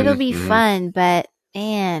 and it'll be fun." But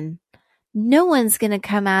man, no one's gonna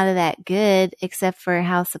come out of that good except for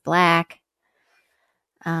House of Black.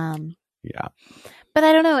 Yeah, but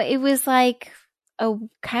I don't know. It was like a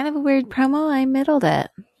kind of a weird promo. I middled it.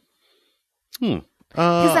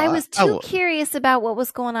 Because I was too curious about what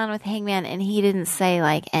was going on with Hangman, and he didn't say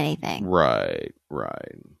like anything. Right.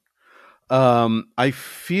 I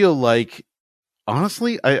feel like,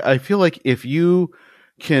 honestly, I feel like if you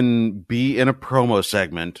can be in a promo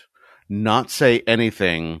segment, not say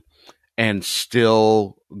anything, and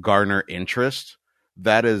still garner interest,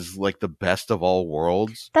 that is like the best of all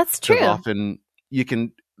worlds. That's true. Often you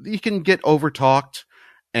can get overtalked,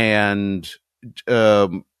 and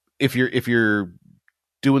if you're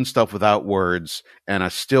doing stuff without words, and I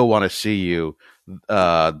still want to see you,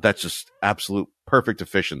 that's just absolute perfect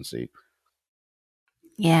efficiency.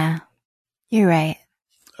 Yeah, you're right.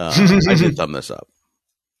 I did thumb this up.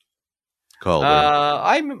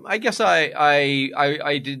 I guess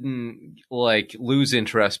I didn't like lose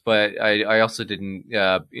interest, but I also didn't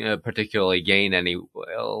particularly gain any.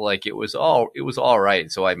 Like it was all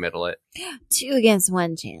right, so I middle it. 2 against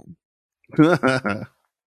 1, Chan.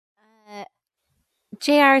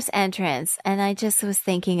 JR's entrance, and I just was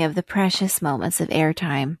thinking of the precious moments of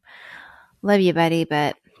airtime. Love you, buddy,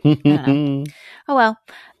 but I don't know. Oh well.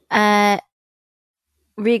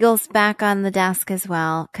 Regal's back on the desk as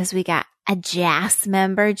well, because we got a JAS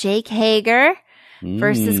member, Jake Hager,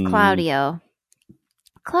 versus Claudio.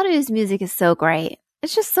 Claudio's music is so great.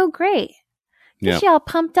 It's just so great. Gets you all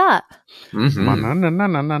pumped up. It's another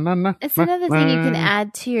thing you can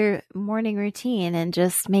add to your morning routine and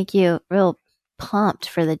just make you real pumped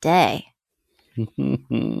for the day.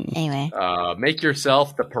 Anyway. Make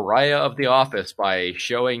yourself the pariah of the office by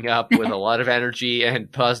showing up with a lot of energy and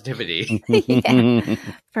positivity. Yeah,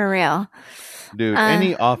 for real. Dude,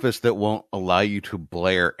 any office that won't allow you to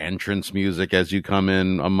blare entrance music as you come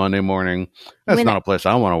in on Monday morning, that's not a place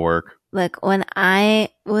I want to work. Look, when I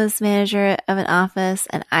was manager of an office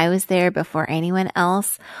and I was there before anyone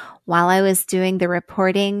else, while I was doing the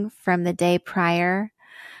reporting from the day prior,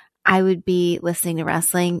 I would be listening to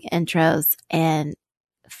wrestling intros and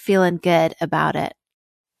feeling good about it.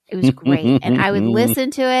 It was great. And I would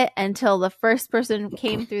listen to it until the first person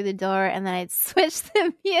came through the door, and then I'd switch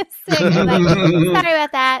the music. Sorry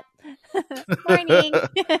about that. Morning.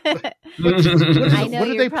 I know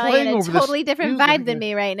you're probably in a totally different vibe than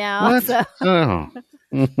me right now. So.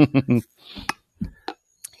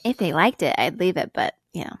 If they liked it, I'd leave it. But,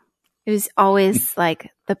 it was always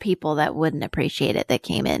like the people that wouldn't appreciate it that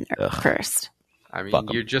came in first. I mean,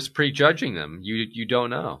 you're just prejudging them. You don't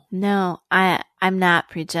know. No, I'm not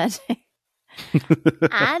prejudging.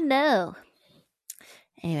 I know.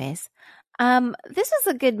 Anyways, this was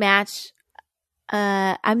a good match.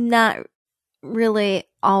 I'm not really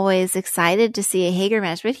always excited to see a Hager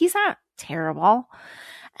match, but he's not terrible.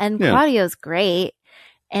 And Claudio's great.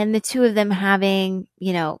 And the two of them having,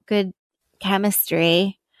 good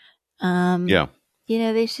chemistry.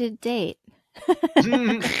 They should date.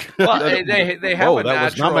 Well, they have a natural... that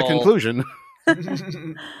was not my conclusion.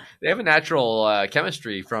 They have a natural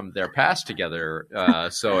chemistry from their past together,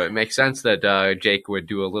 so it makes sense that Jake would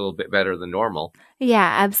do a little bit better than normal.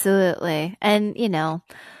 Yeah, absolutely. And,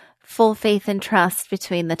 full faith and trust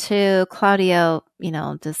between the two. Claudio,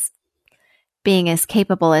 just being as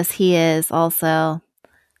capable as he is also.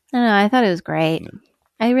 I don't know, I thought it was great.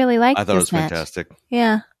 I really liked this match. I thought it was fantastic.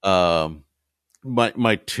 Yeah.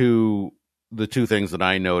 The two things that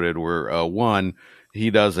I noted were, one,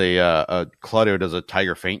 Claudio does a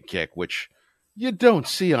tiger feint kick, which you don't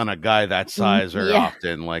see on a guy that size very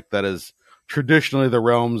often. Like, that is traditionally the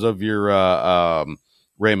realms of your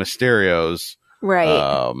Rey Mysterios.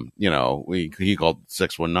 Right. He called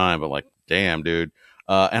 619, but like, damn, dude.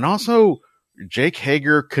 And also, Jake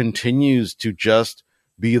Hager continues to just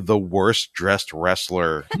be the worst dressed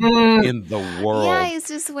wrestler in the world. Yeah, he's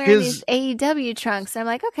just wearing these AEW trunks. I'm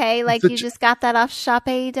like, okay, you just got that off Shop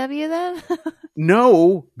AEW then?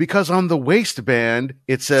 No, because on the waistband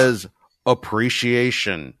it says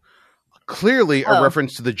appreciation. Clearly a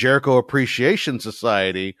reference to the Jericho Appreciation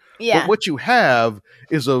Society. Yeah. But what you have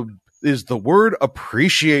is the word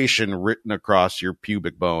appreciation written across your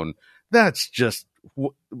pubic bone. That's just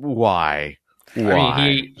why. I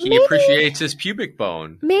mean, he appreciates his pubic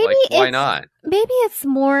bone. Maybe why not? Maybe it's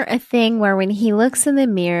more a thing where when he looks in the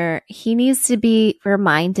mirror, he needs to be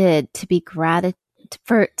reminded to be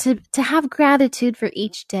to have gratitude for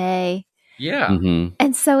each day. Yeah. Mm-hmm.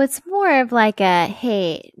 And so it's more of like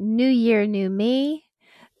hey, new year, new me.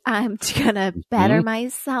 I'm gonna better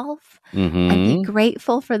myself and be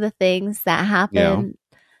grateful for the things that happen.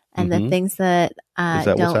 And the things that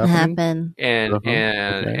don't happen.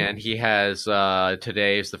 And he has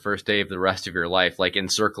today is the first day of the rest of your life, like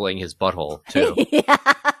encircling his butthole too.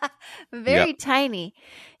 Very tiny.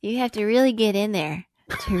 You have to really get in there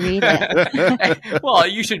to read it. Well,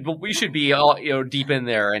 we should be all deep in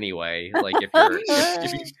there anyway. Like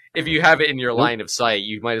if you have it in your line of sight,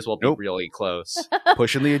 you might as well be really close.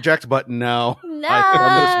 Pushing the eject button now. No.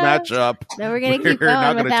 On this matchup. No, we're gonna keep going. We're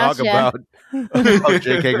not going to talk about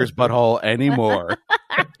Jake Hager's butthole anymore.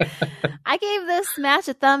 I gave this match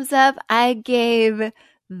a thumbs up. I gave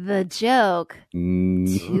the joke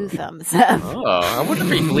 2 thumbs up. Oh, I wonder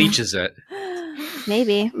if he bleaches it.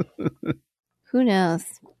 Maybe. Who knows?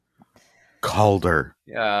 Calder.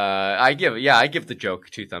 I give the joke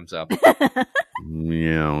 2 thumbs up.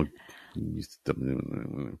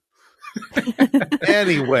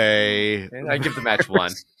 Anyway, and I give the match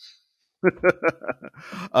 1.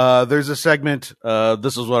 There's a segment.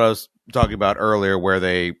 This is what I was talking about earlier, where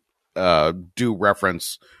they do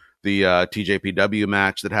reference the TJPW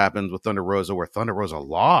match that happens with Thunder Rosa, where Thunder Rosa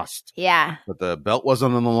lost. Yeah, but the belt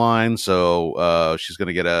wasn't on the line, so she's going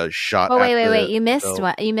to get a shot. Oh, wait! You missed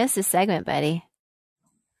what? You missed a segment, buddy.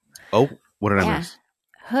 Oh, what did I miss?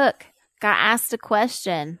 Hook got asked a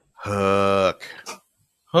question. Hook.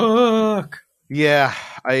 Yeah,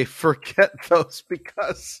 I forget those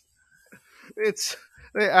because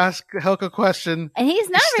They ask Hulk a question, and he's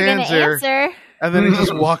never going to answer, and then he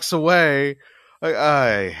just walks away.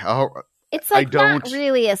 It's like not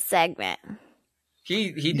really a segment.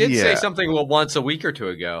 He did say something once a week or two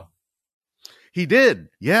ago. He did,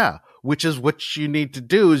 yeah. Which is what you need to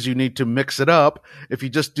do, is you need to mix it up. If you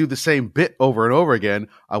just do the same bit over and over again,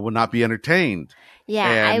 I will not be entertained. Yeah,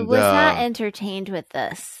 and, I was not entertained with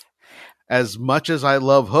this. As much as I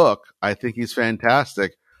love Hook, I think he's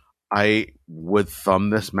fantastic. I would thumb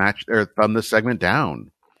this segment down.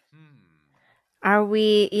 Are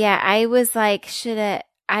we? Yeah, I was like,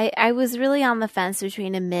 I was really on the fence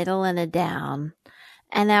between a middle and a down.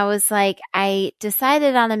 And I was like, I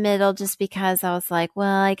decided on a middle just because I was like,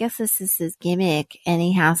 well, I guess this is his gimmick and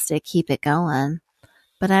he has to keep it going.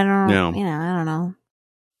 But I don't know. I don't know.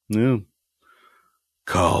 Yeah.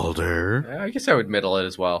 Calder. I guess I would middle it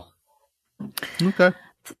as well. Okay.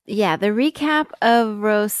 Yeah, the recap of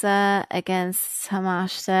Rosa against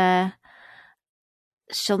Tamashita.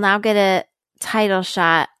 She'll now get a title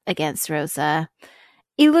shot against Rosa.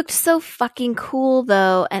 He looked so fucking cool,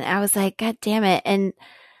 though, and I was like, God damn it. And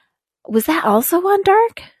was that also on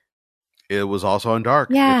Dark? It was also on Dark.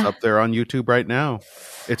 Yeah. It's up there on YouTube right now.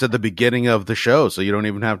 It's at the beginning of the show, so you don't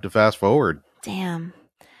even have to fast forward. Damn.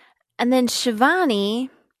 And then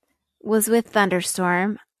Shivani was with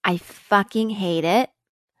Thunderstorm. I fucking hate it.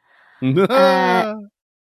 Thunder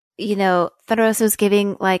Rosa was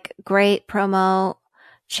giving like great promo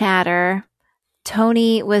chatter.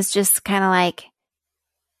 Tony was just kind of like,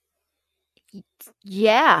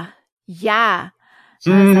 yeah.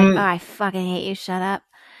 So I was like, oh, I fucking hate you. Shut up.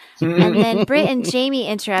 And then Britt and Jamie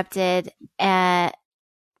interrupted,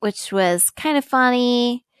 which was kind of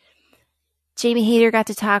funny. Jamie Hayter got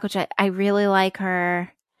to talk, which I really like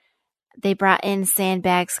her. They brought in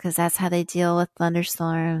sandbags because that's how they deal with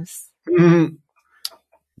thunderstorms.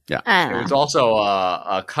 Yeah. There was also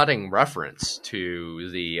a cutting reference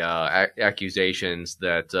to the accusations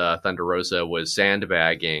that Thunder Rosa was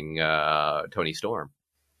sandbagging Tony Storm.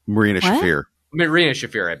 Marina Shafir.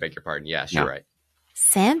 I beg your pardon. Yes, you're right.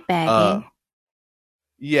 Sandbagging?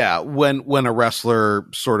 Yeah, when a wrestler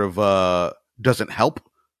sort of doesn't help,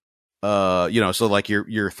 so like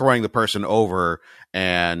you're throwing the person over,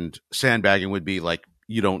 and sandbagging would be like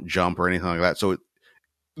you don't jump or anything like that. So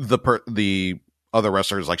the other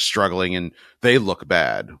wrestlers like struggling and they look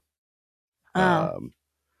bad.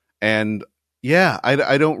 And yeah,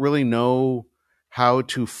 I don't really know how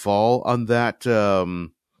to fall on that,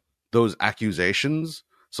 those accusations.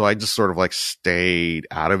 So I just sort of like stayed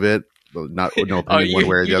out of it. Not no opinion one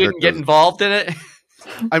way or the other. You didn't get involved in it?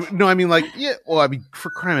 For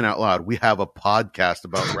crying out loud, we have a podcast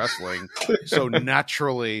about wrestling, so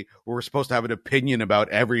naturally we're supposed to have an opinion about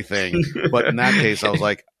everything. But in that case, I was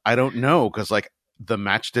like, I don't know, because like the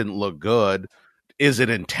match didn't look good. Is it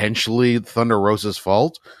intentionally Thunder Rosa's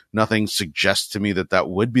fault? Nothing suggests to me that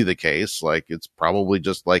would be the case. Like it's probably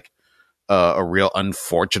just like a real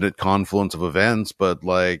unfortunate confluence of events. But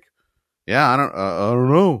like, yeah, I don't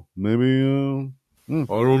know. Maybe I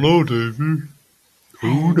don't know, Davey.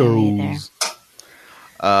 Who knows?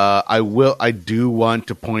 I do want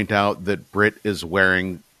to point out that Britt is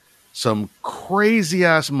wearing some crazy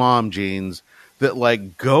ass mom jeans that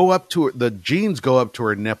like go up to her. The jeans go up to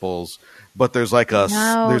her nipples, but there's like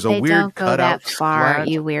there's a weird cutout. That far, splat.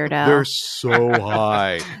 You weirdo! They're so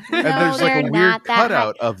high, and there's like a weird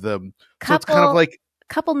cutout of them. So it's kind of like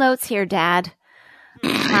couple notes here, Dad.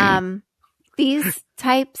 These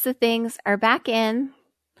types of things are back in.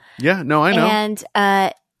 Yeah, no, I know.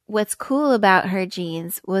 And what's cool about her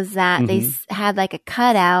jeans was that they had like a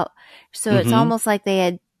cutout, so it's almost like they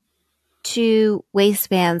had two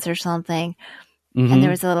waistbands or something, and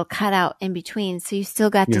there was a little cutout in between, so you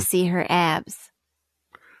still got to see her abs.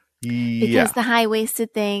 Because the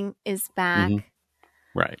high-waisted thing is back.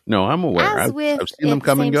 Right. No, I'm aware. I've seen them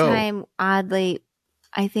come and go. At the same time, oddly,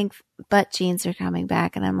 I think butt jeans are coming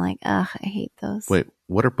back, and I'm like, ugh, I hate those. Wait,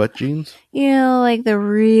 what are butt jeans? You know, like the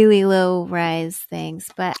really low rise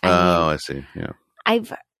things. But I see. Yeah,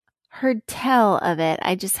 I've heard tell of it.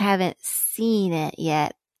 I just haven't seen it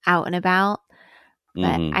yet out and about.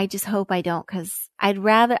 But I just hope I don't, because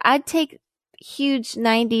I'd take huge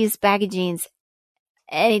 90s baggy jeans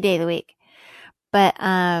any day of the week. But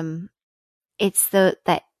it's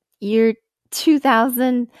that year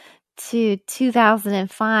 2000 to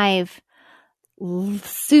 2005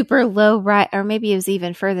 super low rise, or maybe it was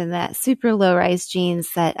even further than that, super low rise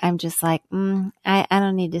jeans that I'm just like, I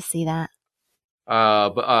don't need to see that.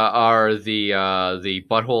 But are the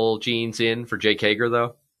butthole jeans in for Jake Hager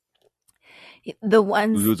though? The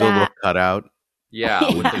ones that look cut out.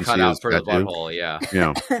 Yeah, with the cutout for the butthole. Yeah.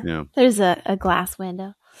 Yeah. There's a glass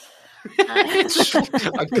window.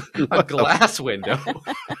 A glass window.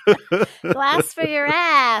 Glass for your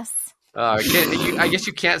ass. I guess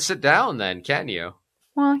you can't sit down then, can you?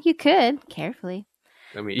 Well, you could carefully.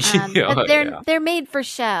 I mean, but they're made for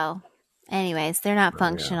show. Anyways, they're not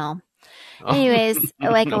functional. Yeah. Anyways,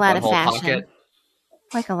 like a lot of fashion. Pocket.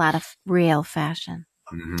 Like a lot of real fashion.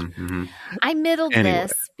 Mm-hmm. I middled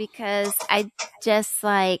this because I just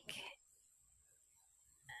like,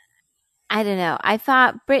 I don't know. I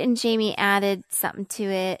thought Britt and Jamie added something to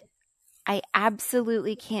it. I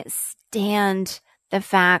absolutely can't stand the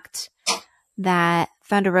fact that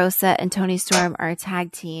Thunder Rosa and Toni Storm are a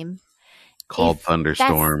tag team. Called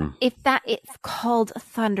Thunderstorm. It's called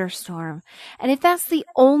Thunderstorm. And if that's the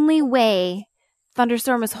only way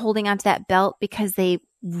Thunderstorm is holding onto that belt because they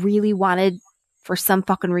really wanted for some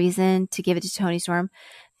fucking reason to give it to Toni Storm,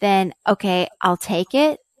 then okay, I'll take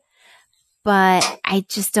it. But I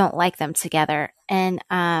just don't like them together. And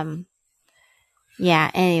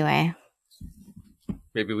yeah, anyway.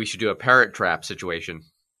 Maybe we should do a Parrot Trap situation.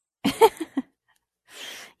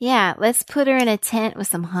 Yeah, let's put her in a tent with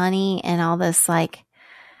some honey and all this, like,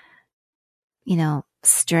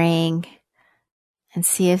 string, and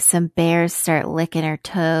see if some bears start licking her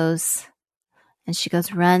toes. And she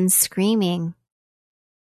goes, run screaming,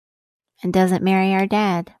 and doesn't marry our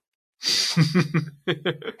dad.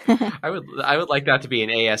 I would like that to be an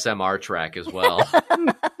ASMR track as well.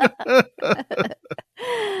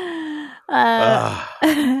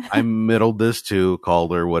 I middled this too.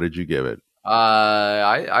 Calder, what did you give it?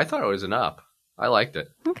 I thought it was an up. I liked it.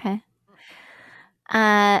 Okay.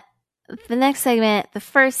 The next segment, the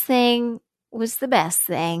first thing was the best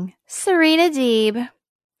thing. Serena Deeb.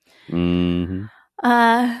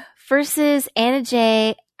 Mm-hmm. Versus Anna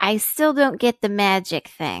Jay. I still don't get the magic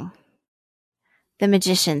thing. The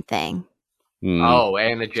magician thing. Oh,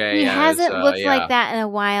 Anna Jay. He hasn't looked like that in a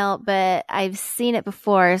while, but I've seen it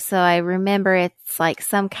before, so I remember it's like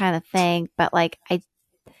some kind of thing, but like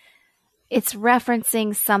it's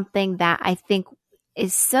referencing something that I think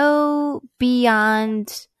is so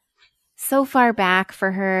beyond, so far back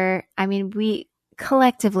for her. I mean, we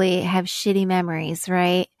collectively have shitty memories,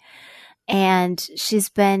 right? And she's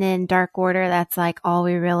been in Dark Order. That's like all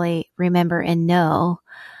we really remember and know.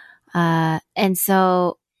 And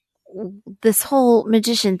so this whole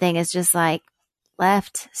magician thing is just like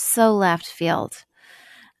so left field,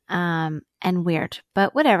 and weird,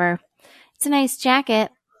 but whatever. It's a nice jacket.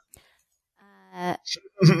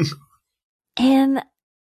 And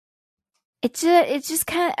it's just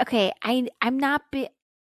kind of, okay. I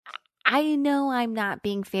know I'm not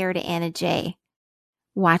being fair to Anna Jay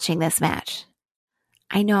watching this match.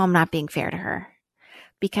 I know I'm not being fair to her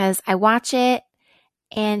because I watch it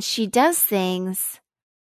and she does things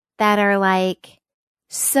that are like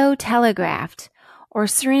so telegraphed, or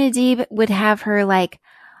Serena Deeb would have her like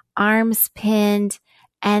arms pinned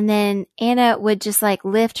and then Anna would just like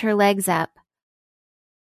lift her legs up,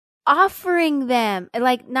 offering them,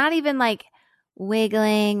 like not even like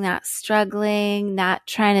wiggling, not struggling, not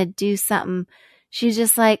trying to do something. She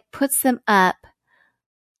just like puts them up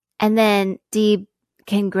and then Deeb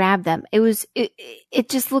can grab them. It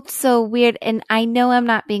just looked so weird, and I know I'm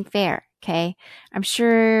not being fair, okay? I'm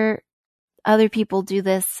sure other people do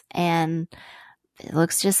this and it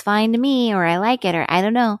looks just fine to me, or I like it, or I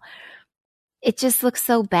don't know. It just looks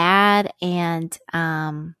so bad, and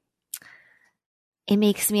it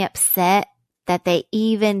makes me upset that they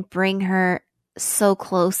even bring her so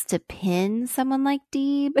close to pin someone like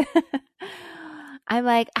Deeb. I'm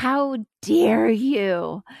like, how dare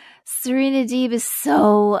you? Serena Deeb is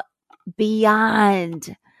so beyond.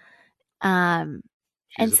 She's and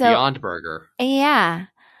a so Beyond Burger. Yeah.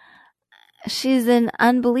 She's an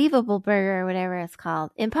unbelievable burger, or whatever it's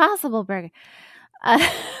called. Impossible burger. I'm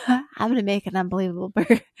going to make an unbelievable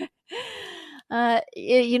burger.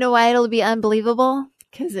 You know why it'll be unbelievable?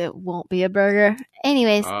 Because it won't be a burger.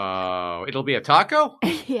 Anyways. It'll be a taco?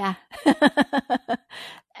 Yeah.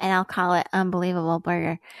 And I'll call it Unbelievable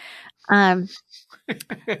Burger.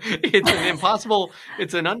 It's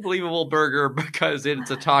an unbelievable burger because it's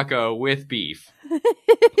a taco with beef.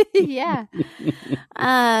 Yeah.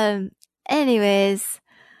 Anyways,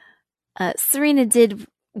 Serena did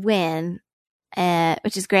win,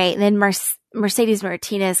 which is great. And then Mercedes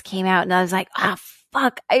Martinez came out, and I was like,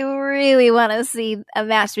 fuck, I really want to see a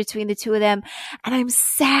match between the two of them. And I'm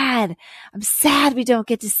sad we don't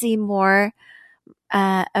get to see more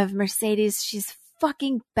of Mercedes. She's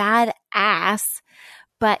fucking badass.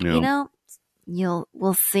 But, we'll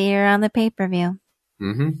see her on the pay-per-view.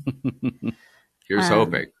 Mm-hmm. Here's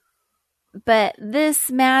hoping. But this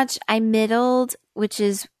match I middled, which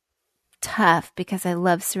is tough because I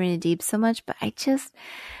love Serena Deeb so much, but I just,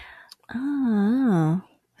 I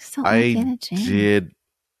did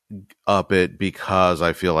up it because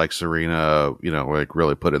I feel like Serena, like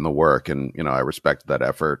really put in the work, and I respect that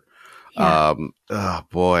effort. Yeah. Oh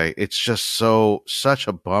boy, it's just such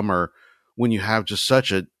a bummer when you have just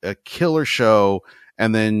such a killer show,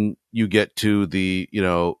 and then you get to the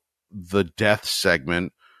the death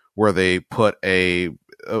segment where they put a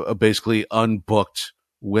basically unbooked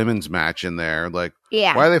women's match in there. Like,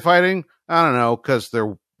 yeah, why are they fighting? I don't know, because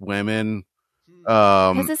they're women.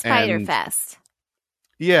 Because it's Fyter Fest.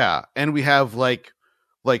 Yeah, and we have like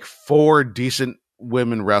 4 decent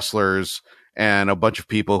women wrestlers and a bunch of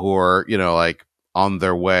people who are like on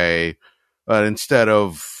their way, but instead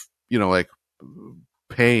of like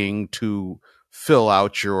paying to fill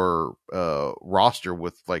out your roster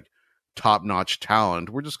with like top-notch talent,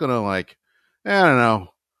 we're just gonna like, I don't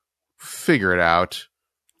know, figure it out.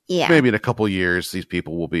 Yeah, maybe in a couple years these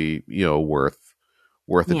people will be worth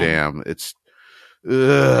a damn. It's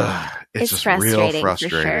just real frustrating.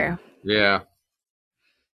 For sure. Yeah.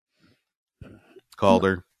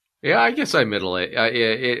 Calder. Yeah, I guess I middle it.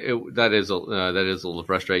 That is a little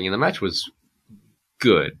frustrating. And the match was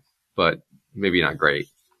good, but maybe not great.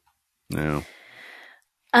 No.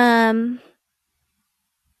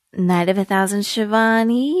 Night of 1,000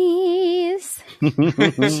 Shivani's.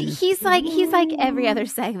 he's like every other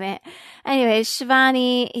segment. Anyway,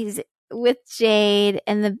 Shivani, he's with Jade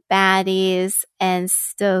and the baddies and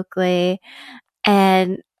Stokely,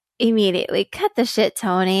 and immediately cut the shit,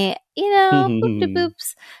 Tony.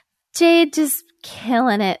 Boop-de-boops. Jade just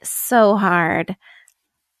killing it so hard.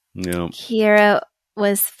 Yeah. Kira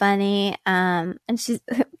was funny.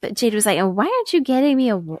 But Jade was like, oh, why aren't you getting me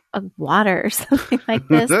a water or something like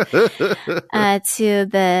this? To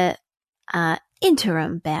the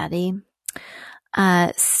interim baddie.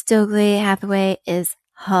 Stokely Hathaway is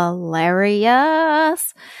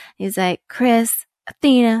hilarious. He's like, Chris,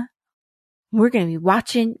 Athena, we're going to be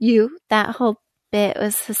watching you. That whole bit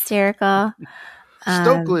was hysterical.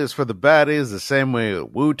 Stokely is for the baddies the same way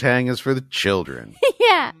Wu-Tang is for the children.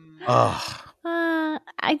 Yeah. Ugh.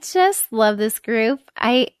 I just love this group.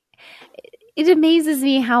 It amazes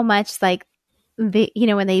me how much like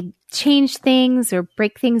when they change things or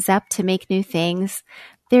break things up to make new things,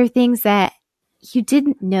 there are things that you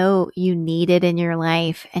didn't know you needed in your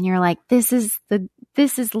life, and you're like, this is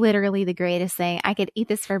literally the greatest thing. I could eat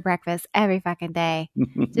this for breakfast every fucking day.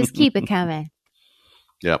 Just keep it coming.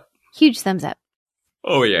 Yep. Huge thumbs up.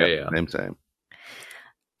 Oh yeah, yeah. Same.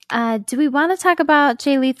 Do we want to talk about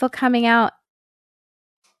Jay Lethal coming out?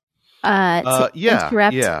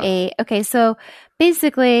 Interrupt okay, so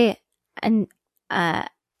basically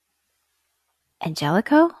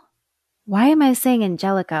Angelico? Why am I saying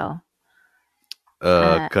Angelico?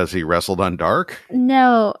 Because he wrestled on Dark?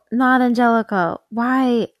 No, not Angelico.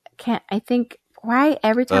 Why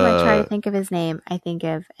every time I try to think of his name, I think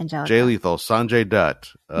of Angelico? Jay Lethal, Sanjay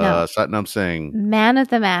Dutt, no. Satnam Singh. Man of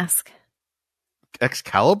the Mask.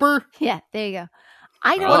 Excalibur? Yeah, there you go.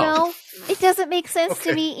 I don't know. It doesn't make sense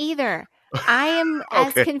to me either. I am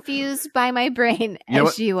as confused by my brain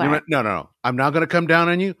as you are. No. I'm not going to come down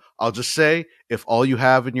on you. I'll just say, if all you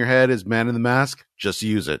have in your head is Man in the Mask, just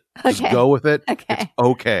use it. Just go with it. Okay. It's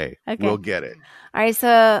okay. We'll get it. All right,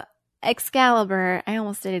 so Excalibur, I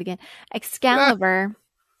almost did it again. Excalibur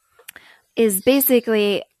is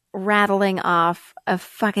basically rattling off a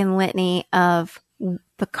fucking litany of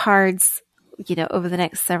the cards, over the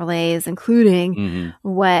next several days, including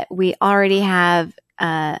what we already have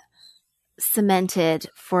cemented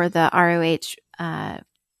for the ROH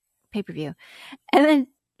pay-per-view. And then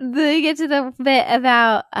they get to the bit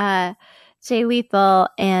about Jay Lethal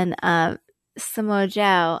and Samoa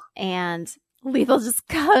Joe, and Lethal just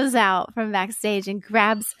goes out from backstage and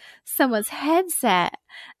grabs someone's headset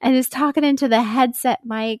and is talking into the headset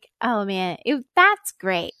mic. Oh man, that's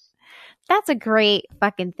great. That's a great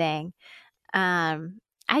fucking thing.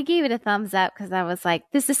 I gave it a thumbs up because I was like,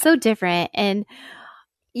 this is so different. And,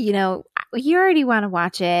 you already want to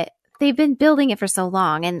watch it. They've been building it for so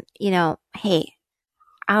long. And, hey,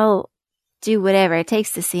 I'll do whatever it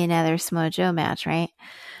takes to see another Samoa Joe match, right?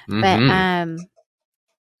 Mm-hmm. But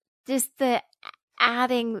just the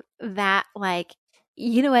adding that, like,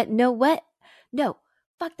 you know what? No,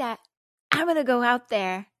 fuck that. I'm going to go out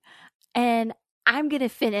there and I'm going to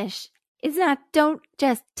finish. It's not, don't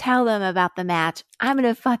just tell them about the match. I'm going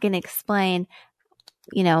to fucking explain,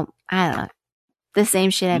 I don't know, the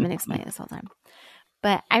same shit I've been explaining this whole time.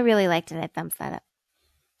 But I really liked it. I thumbs that up.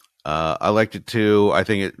 I liked it too. I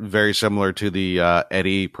think it very similar to the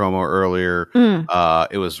Eddie promo earlier.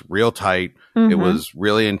 It was real tight. It was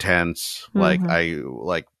really intense.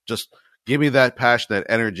 Like just give me that passion, that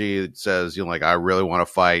energy that says, like, I really want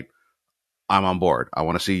to fight. I'm on board. I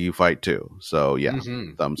want to see you fight too. So yeah,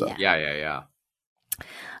 thumbs up. Yeah.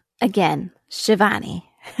 Again, Shivani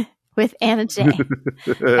with Anna Jay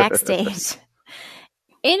backstage.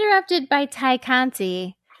 Interrupted by Ty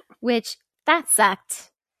Conti, which that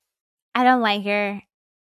sucked. I don't like her.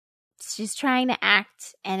 She's trying to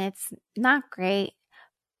act and it's not great.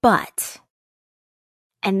 But,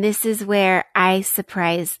 and this is where I was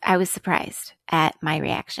surprised at my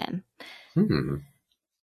reaction.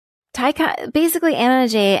 Basically Anna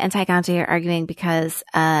Jay and Ty Conti are arguing because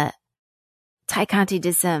Ty Conti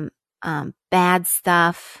did some bad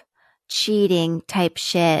stuff, cheating type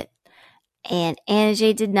shit, and Anna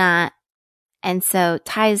Jay did not. And so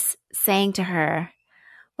Ty's saying to her,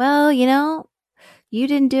 well, you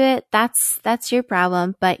didn't do it. That's your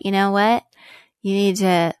problem. But you know what? You need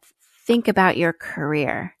to think about your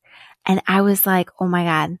career. And I was like, oh my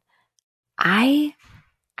God, I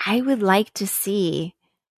would like to see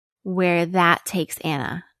where that takes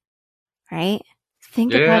Anna, right?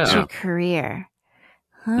 Think about your career.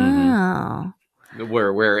 Oh.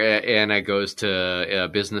 Where Anna goes to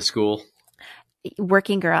business school.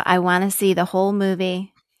 Working Girl. I want to see the whole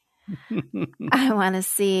movie. I want to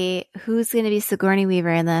see who's going to be Sigourney Weaver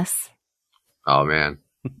in this. Oh, man.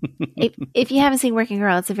 If you haven't seen Working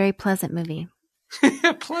Girl, it's a very pleasant movie.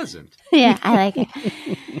 Pleasant. Yeah, I like it.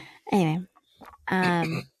 Anyway.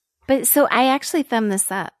 But so I actually thumbed this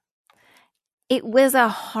up. It was a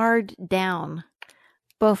hard down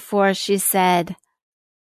before she said,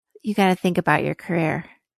 you got to think about your career.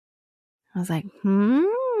 I was like,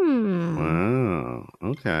 Wow.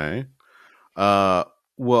 Okay.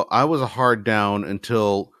 Well, I was a hard down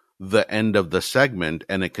until the end of the segment,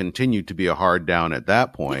 and it continued to be a hard down at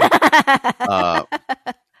that point.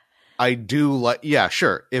 I do like, yeah,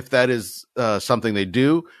 sure. If that is something they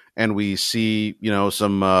do, and we see,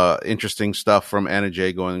 some interesting stuff from Anna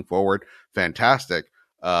Jay going forward, fantastic.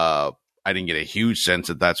 I didn't get a huge sense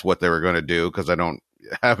that that's what they were going to do, because I don't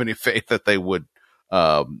have any faith that they would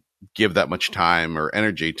give that much time or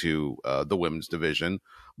energy to the women's division.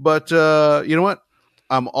 But you know what?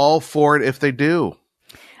 I'm all for it if they do.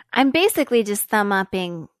 I'm basically just thumb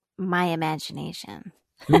upping my imagination.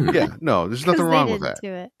 Yeah, no, there's nothing wrong with that.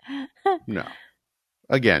 Do it. No.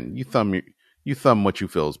 Again, you thumb what you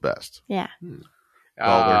feel is best. Yeah.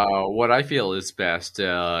 What I feel is best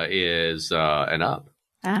is an up.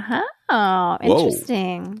 Uh-huh. Oh,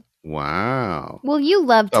 interesting. Wow. Well, you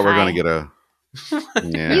love Ty. We're going to get a...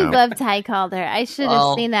 Yeah. You love Ty Calder. I should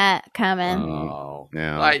have seen that coming. Oh,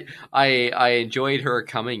 yeah. I enjoyed her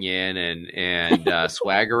coming in and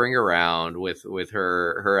swaggering around with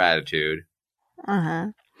her attitude.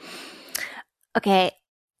 Okay,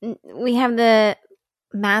 we have the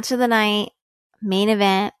match of the night, main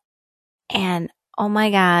event, and oh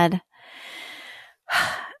my God.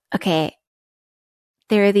 Okay,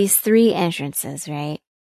 there are these 3 entrances, right?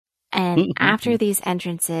 And after these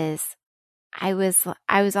entrances, I was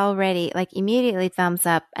already like immediately thumbs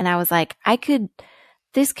up, and I was like,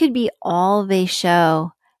 this could be all they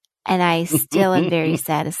show, and I still am very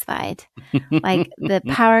satisfied. Like the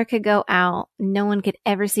power could go out. No one could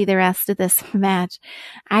ever see the rest of this match.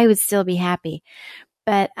 I would still be happy.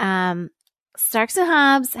 But, Starks and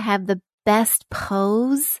Hobbs have the best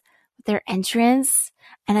pose with their entrance.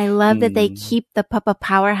 And I love that they keep the Papa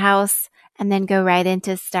Powerhouse and then go right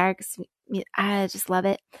into Starks. I just love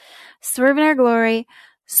it. Swerve in Our Glory.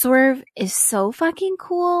 Swerve is so fucking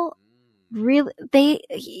cool. Really,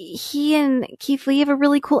 he and Keith Lee have a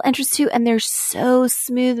really cool entrance too, and they're so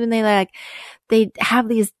smooth when they have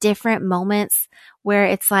these different moments where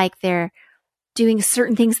it's like they're doing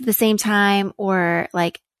certain things at the same time, or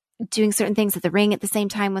like doing certain things at the ring at the same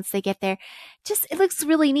time once they get there. Just, it looks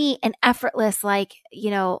really neat and effortless, like,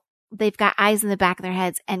 they've got eyes in the back of their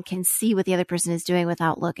heads and can see what the other person is doing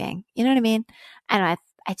without looking. You know what I mean? I don't know.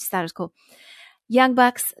 I just thought it was cool. Young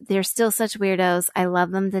Bucks, they're still such weirdos. I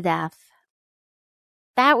love them to death.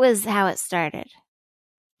 That was how it started.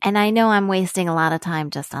 And I know I'm wasting a lot of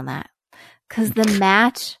time just on that, because the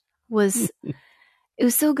match was, it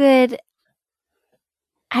was so good.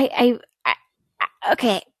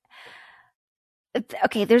 Okay.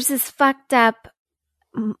 There's this fucked up,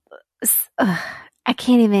 I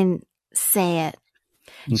can't even say it.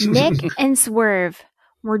 Nick and Swerve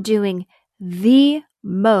were doing the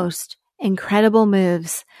most incredible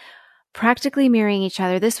moves, practically mirroring each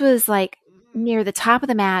other. This was like near the top of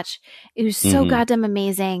the match. It was so goddamn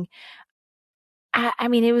amazing. I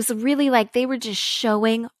mean, it was really like they were just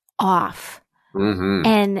showing off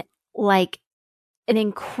and like an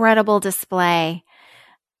incredible display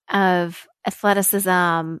of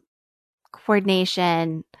athleticism,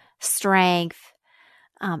 coordination, strength,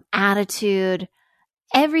 attitude,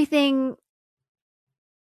 everything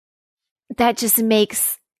that just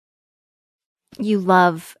makes you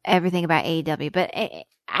love everything about AEW. But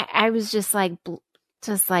I was just like,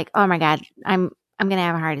 oh my God, I'm going to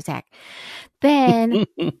have a heart attack. Then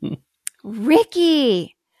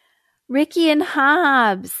Ricky and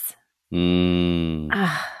Hobbs. They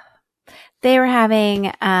were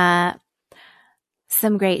having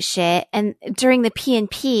some great shit. And during the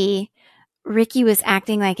P&P, Ricky was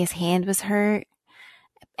acting like his hand was hurt.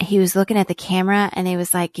 He was looking at the camera and he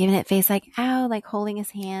was like giving it face like, ow, like holding his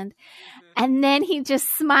hand. And then he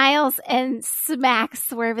just smiles and smacks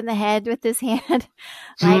Swerve in the head with his hand.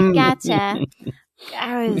 Like, gotcha.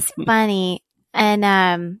 That was funny.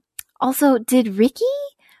 And also, did Ricky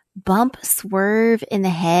bump Swerve in the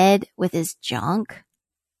head with his junk?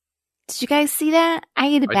 Did you guys see that? I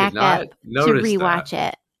need to back up to rewatch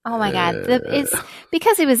it. Oh my God. It's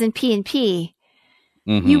because it was in P&P.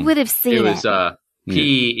 You would have seen it. It was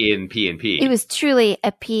P in P&P. It was truly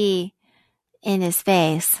a P in his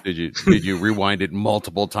face. Did you rewind it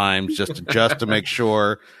multiple times just to make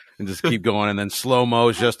sure and just keep going and then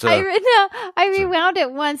slow-mo just to... I rewound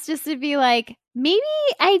it once just to be like, maybe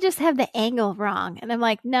I just have the angle wrong. And I'm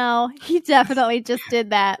like, no, he definitely just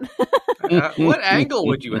did that. What angle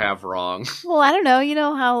would you have wrong? Well, I don't know. You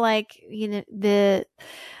know how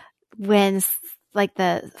when like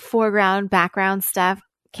the foreground, background stuff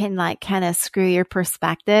can like kind of screw your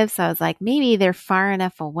perspective. So I was like, maybe they're far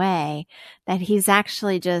enough away that he's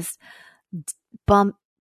actually just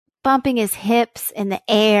bumping his hips in the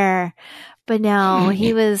air. But no,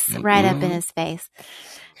 he was right up in his face.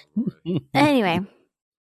 Anyway,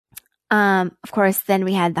 of course, then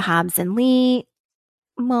we had the Hobbs and Lee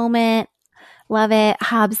moment. Love it.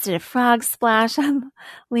 Hobbs did a frog splash on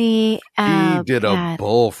Lee. He did a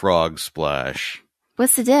bullfrog splash.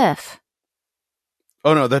 What's the diff?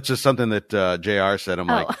 Oh no, that's just something that JR said. I'm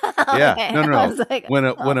like, yeah, okay. No. Like,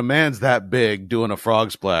 when a man's that big doing a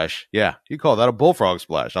frog splash, yeah, you call that a bullfrog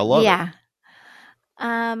splash. I love it. Yeah.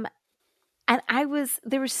 And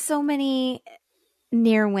there were so many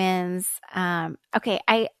near wins. Okay,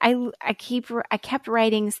 I kept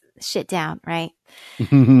writing shit down, right?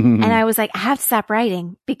 And I was like, I have to stop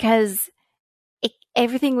writing because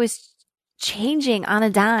everything was changing on a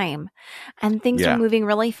dime and things were moving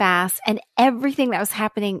really fast and everything that was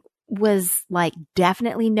happening was like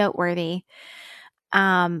definitely noteworthy.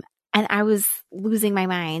 And I was losing my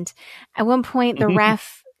mind. At one point the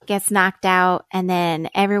ref gets knocked out and then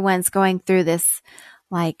everyone's going through this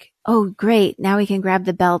like, oh great, now we can grab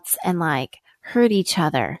the belts and like hurt each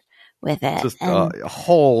other with it. Just a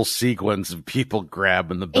whole sequence of people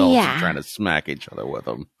grabbing the belts and trying to smack each other with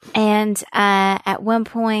them. And at one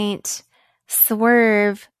point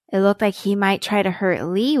Swerve, it looked like he might try to hurt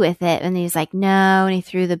Lee with it. And he's like, no. And he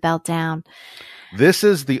threw the belt down. This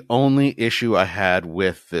is the only issue I had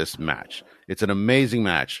with this match. It's an amazing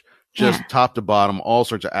match. Just top to bottom, all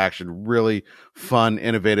sorts of action, really fun,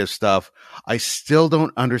 innovative stuff. I still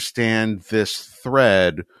don't understand this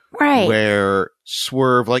thread where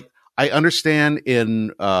Swerve, like, I understand in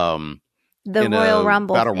the Royal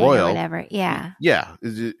Rumble Battle Royal, or whatever. Yeah. Yeah.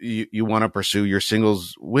 You want to pursue your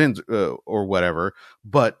singles wins or whatever,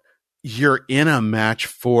 but you're in a match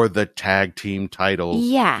for the tag team titles.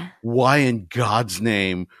 Yeah. Why in God's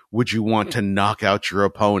name would you want to knock out your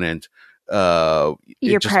opponent? It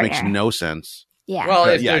just partner. Makes no sense. Yeah. Well,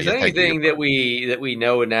 if there's anything that we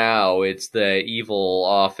know now, it's that evil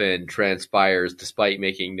often transpires despite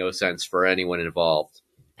making no sense for anyone involved.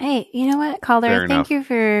 Hey, you know what, Calder? Thank you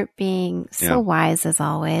for being so wise as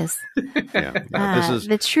always. This is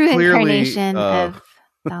the true incarnation of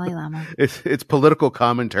Dalai Lama. It's political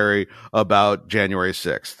commentary about January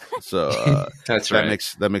 6th. So that's right.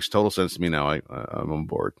 That makes total sense to me now. I'm on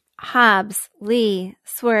board. Hobbs, Lee,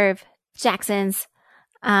 Swerve, Jackson's,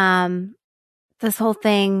 this whole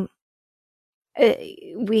thing.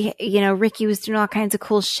 Ricky was doing all kinds of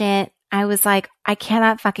cool shit. I was like, I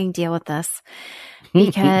cannot fucking deal with this.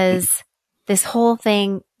 Because this whole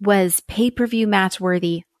thing was pay-per-view match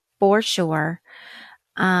worthy for sure.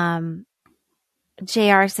 JR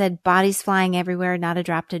said bodies flying everywhere, not a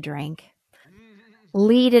drop to drink.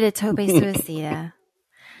 Lee did a tope suicida.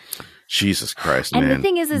 Jesus Christ, and man. The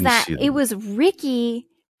thing is that it was Ricky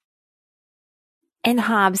and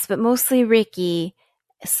Hobbs, but mostly Ricky,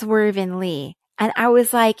 Swerve, and Lee. And I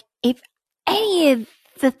was like, if any of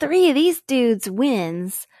the three of these dudes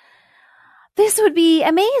wins, this would be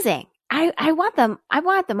amazing. I want them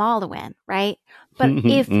all to win, right? But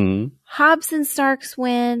if Hobbs and Starks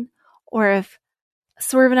win, or if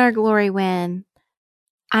Swerve and Our Glory win,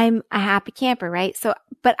 I'm a happy camper, right? So,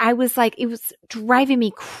 but I was like, it was driving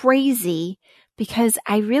me crazy because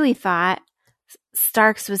I really thought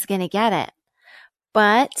Starks was going to get it.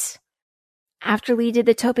 But after Lee did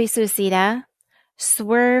the Tope Suicida,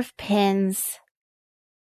 Swerve pins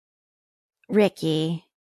Ricky,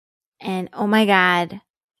 and oh my God,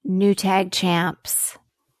 new tag champs.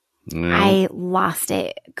 Yeah. I lost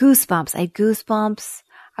it. Goosebumps. I had goosebumps.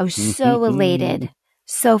 I was so elated.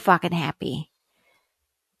 So fucking happy.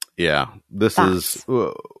 Yeah. This is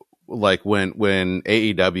like when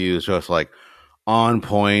AEW is just like on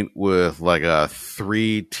point with like a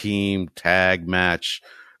 3-team tag match,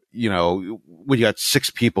 you know, when you got 6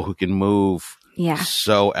 people who can move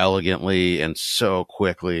so elegantly and so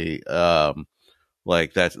quickly.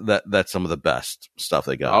 Like that's some of the best stuff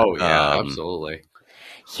they got. Oh yeah, absolutely.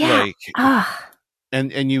 Yeah. Like,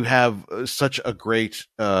 and you have such a great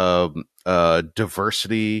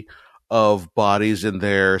diversity of bodies in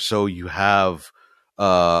there. So you have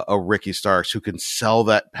a Ricky Starks who can sell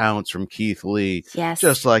that pounce from Keith Lee,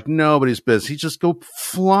 just like nobody's business. He just go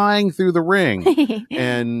flying through the ring,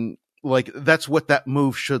 and like that's what that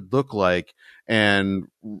move should look like. And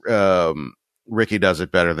Ricky does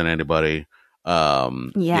it better than anybody.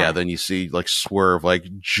 Then you see like Swerve like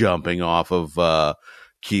jumping off of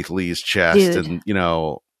Keith Lee's chest, and you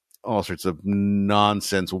know, all sorts of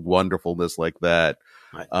nonsense wonderfulness like that.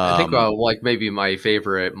 I think like maybe my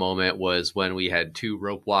favorite moment was when we had 2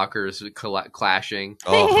 rope walkers clashing.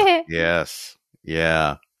 Oh yes,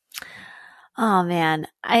 yeah. Oh man,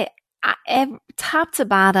 I top to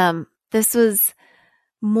bottom, this was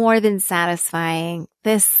more than satisfying.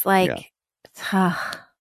 This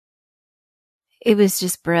it was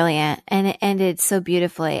just brilliant, and it ended so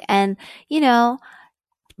beautifully. And you know,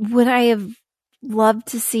 would I have loved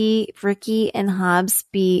to see Ricky and Hobbs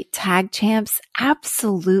be tag champs?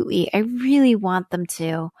 Absolutely. I really want them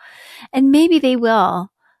to. And maybe they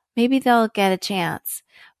will. Maybe they'll get a chance.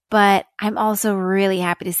 But I'm also really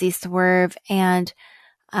happy to see Swerve and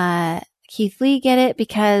Keith Lee get it,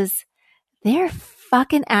 because they're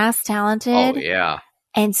fucking ass talented. Oh, yeah.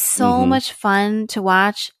 And so much fun to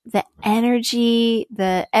watch. The energy,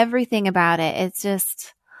 the everything about it. It's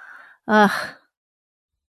just,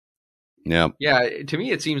 Yeah. Yeah. To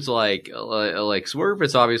me, it seems like Swerve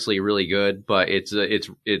is obviously really good, but it's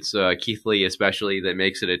Keith Lee especially that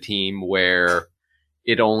makes it a team where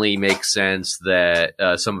it only makes sense that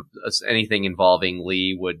anything involving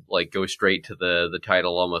Lee would like go straight to the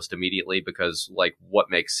title almost immediately, because like what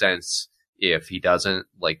makes sense if he doesn't,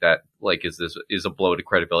 like that, like is a blow to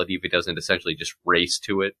credibility if he doesn't essentially just race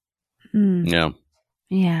to it.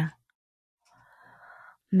 Yeah.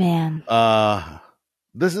 Man.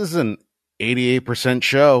 This is an 88%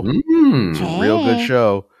 show. It's a real good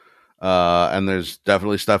show. And there's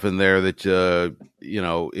definitely stuff in there that, you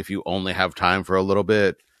know, if you only have time for a little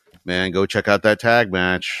bit, man, go check out that tag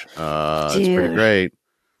match. It's pretty great.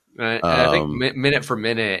 And I think minute for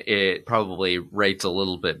minute, it probably rates a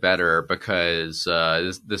little bit better because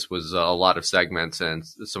this was a lot of segments and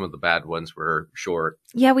some of the bad ones were short.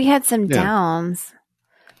 Yeah, we had some downs.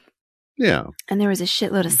 Yeah. And there was a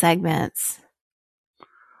shitload of segments.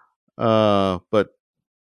 But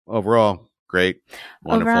overall, great.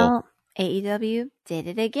 Wonderful. Overall, AEW did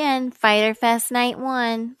it again. Fyter Fest Night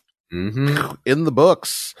 1. In the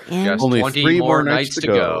books. Just only 3 more nights to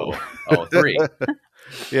go. Oh, 3.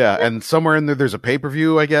 Yeah, and somewhere in there's a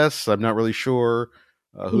pay-per-view, I guess. I'm not really sure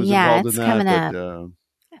who's involved in that. Coming up.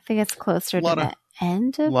 I think it's closer to the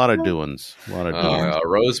end of a lot of doings.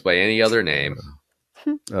 Rose by any other name.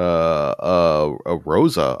 A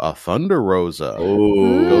Rosa, a Thunder Rosa.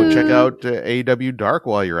 Oh, go check out AEW Dark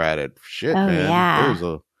while you're at it. Shit, man. Yeah.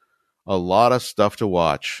 There's a lot of stuff to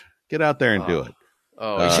watch. Get out there and do it.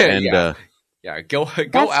 Go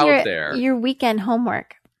out there. Your weekend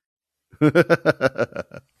homework.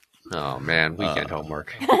 Oh man, weekend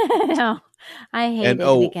homework. No, I hate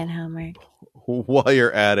weekend homework. While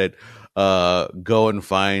you're at it, go and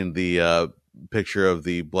find the picture of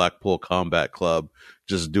the Blackpool Combat Club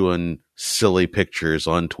just doing silly pictures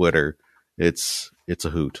on Twitter. It's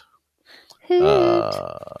a hoot.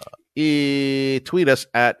 Tweet us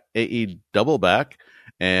at AE Doubleback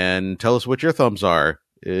and tell us what your thumbs are.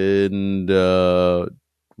 And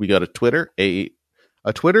we got a Twitter. A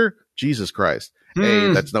Twitter? Jesus Christ.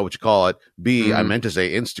 A, that's not what you call it. B, I meant to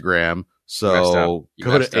say Instagram. So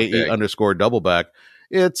go to AE_Doubleback.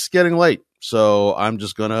 it's getting late. So I'm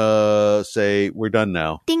just going to say we're done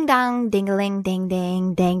now. Ding dong, ding-a-ling, ding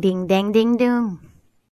ding, dang ding, dang ding doom.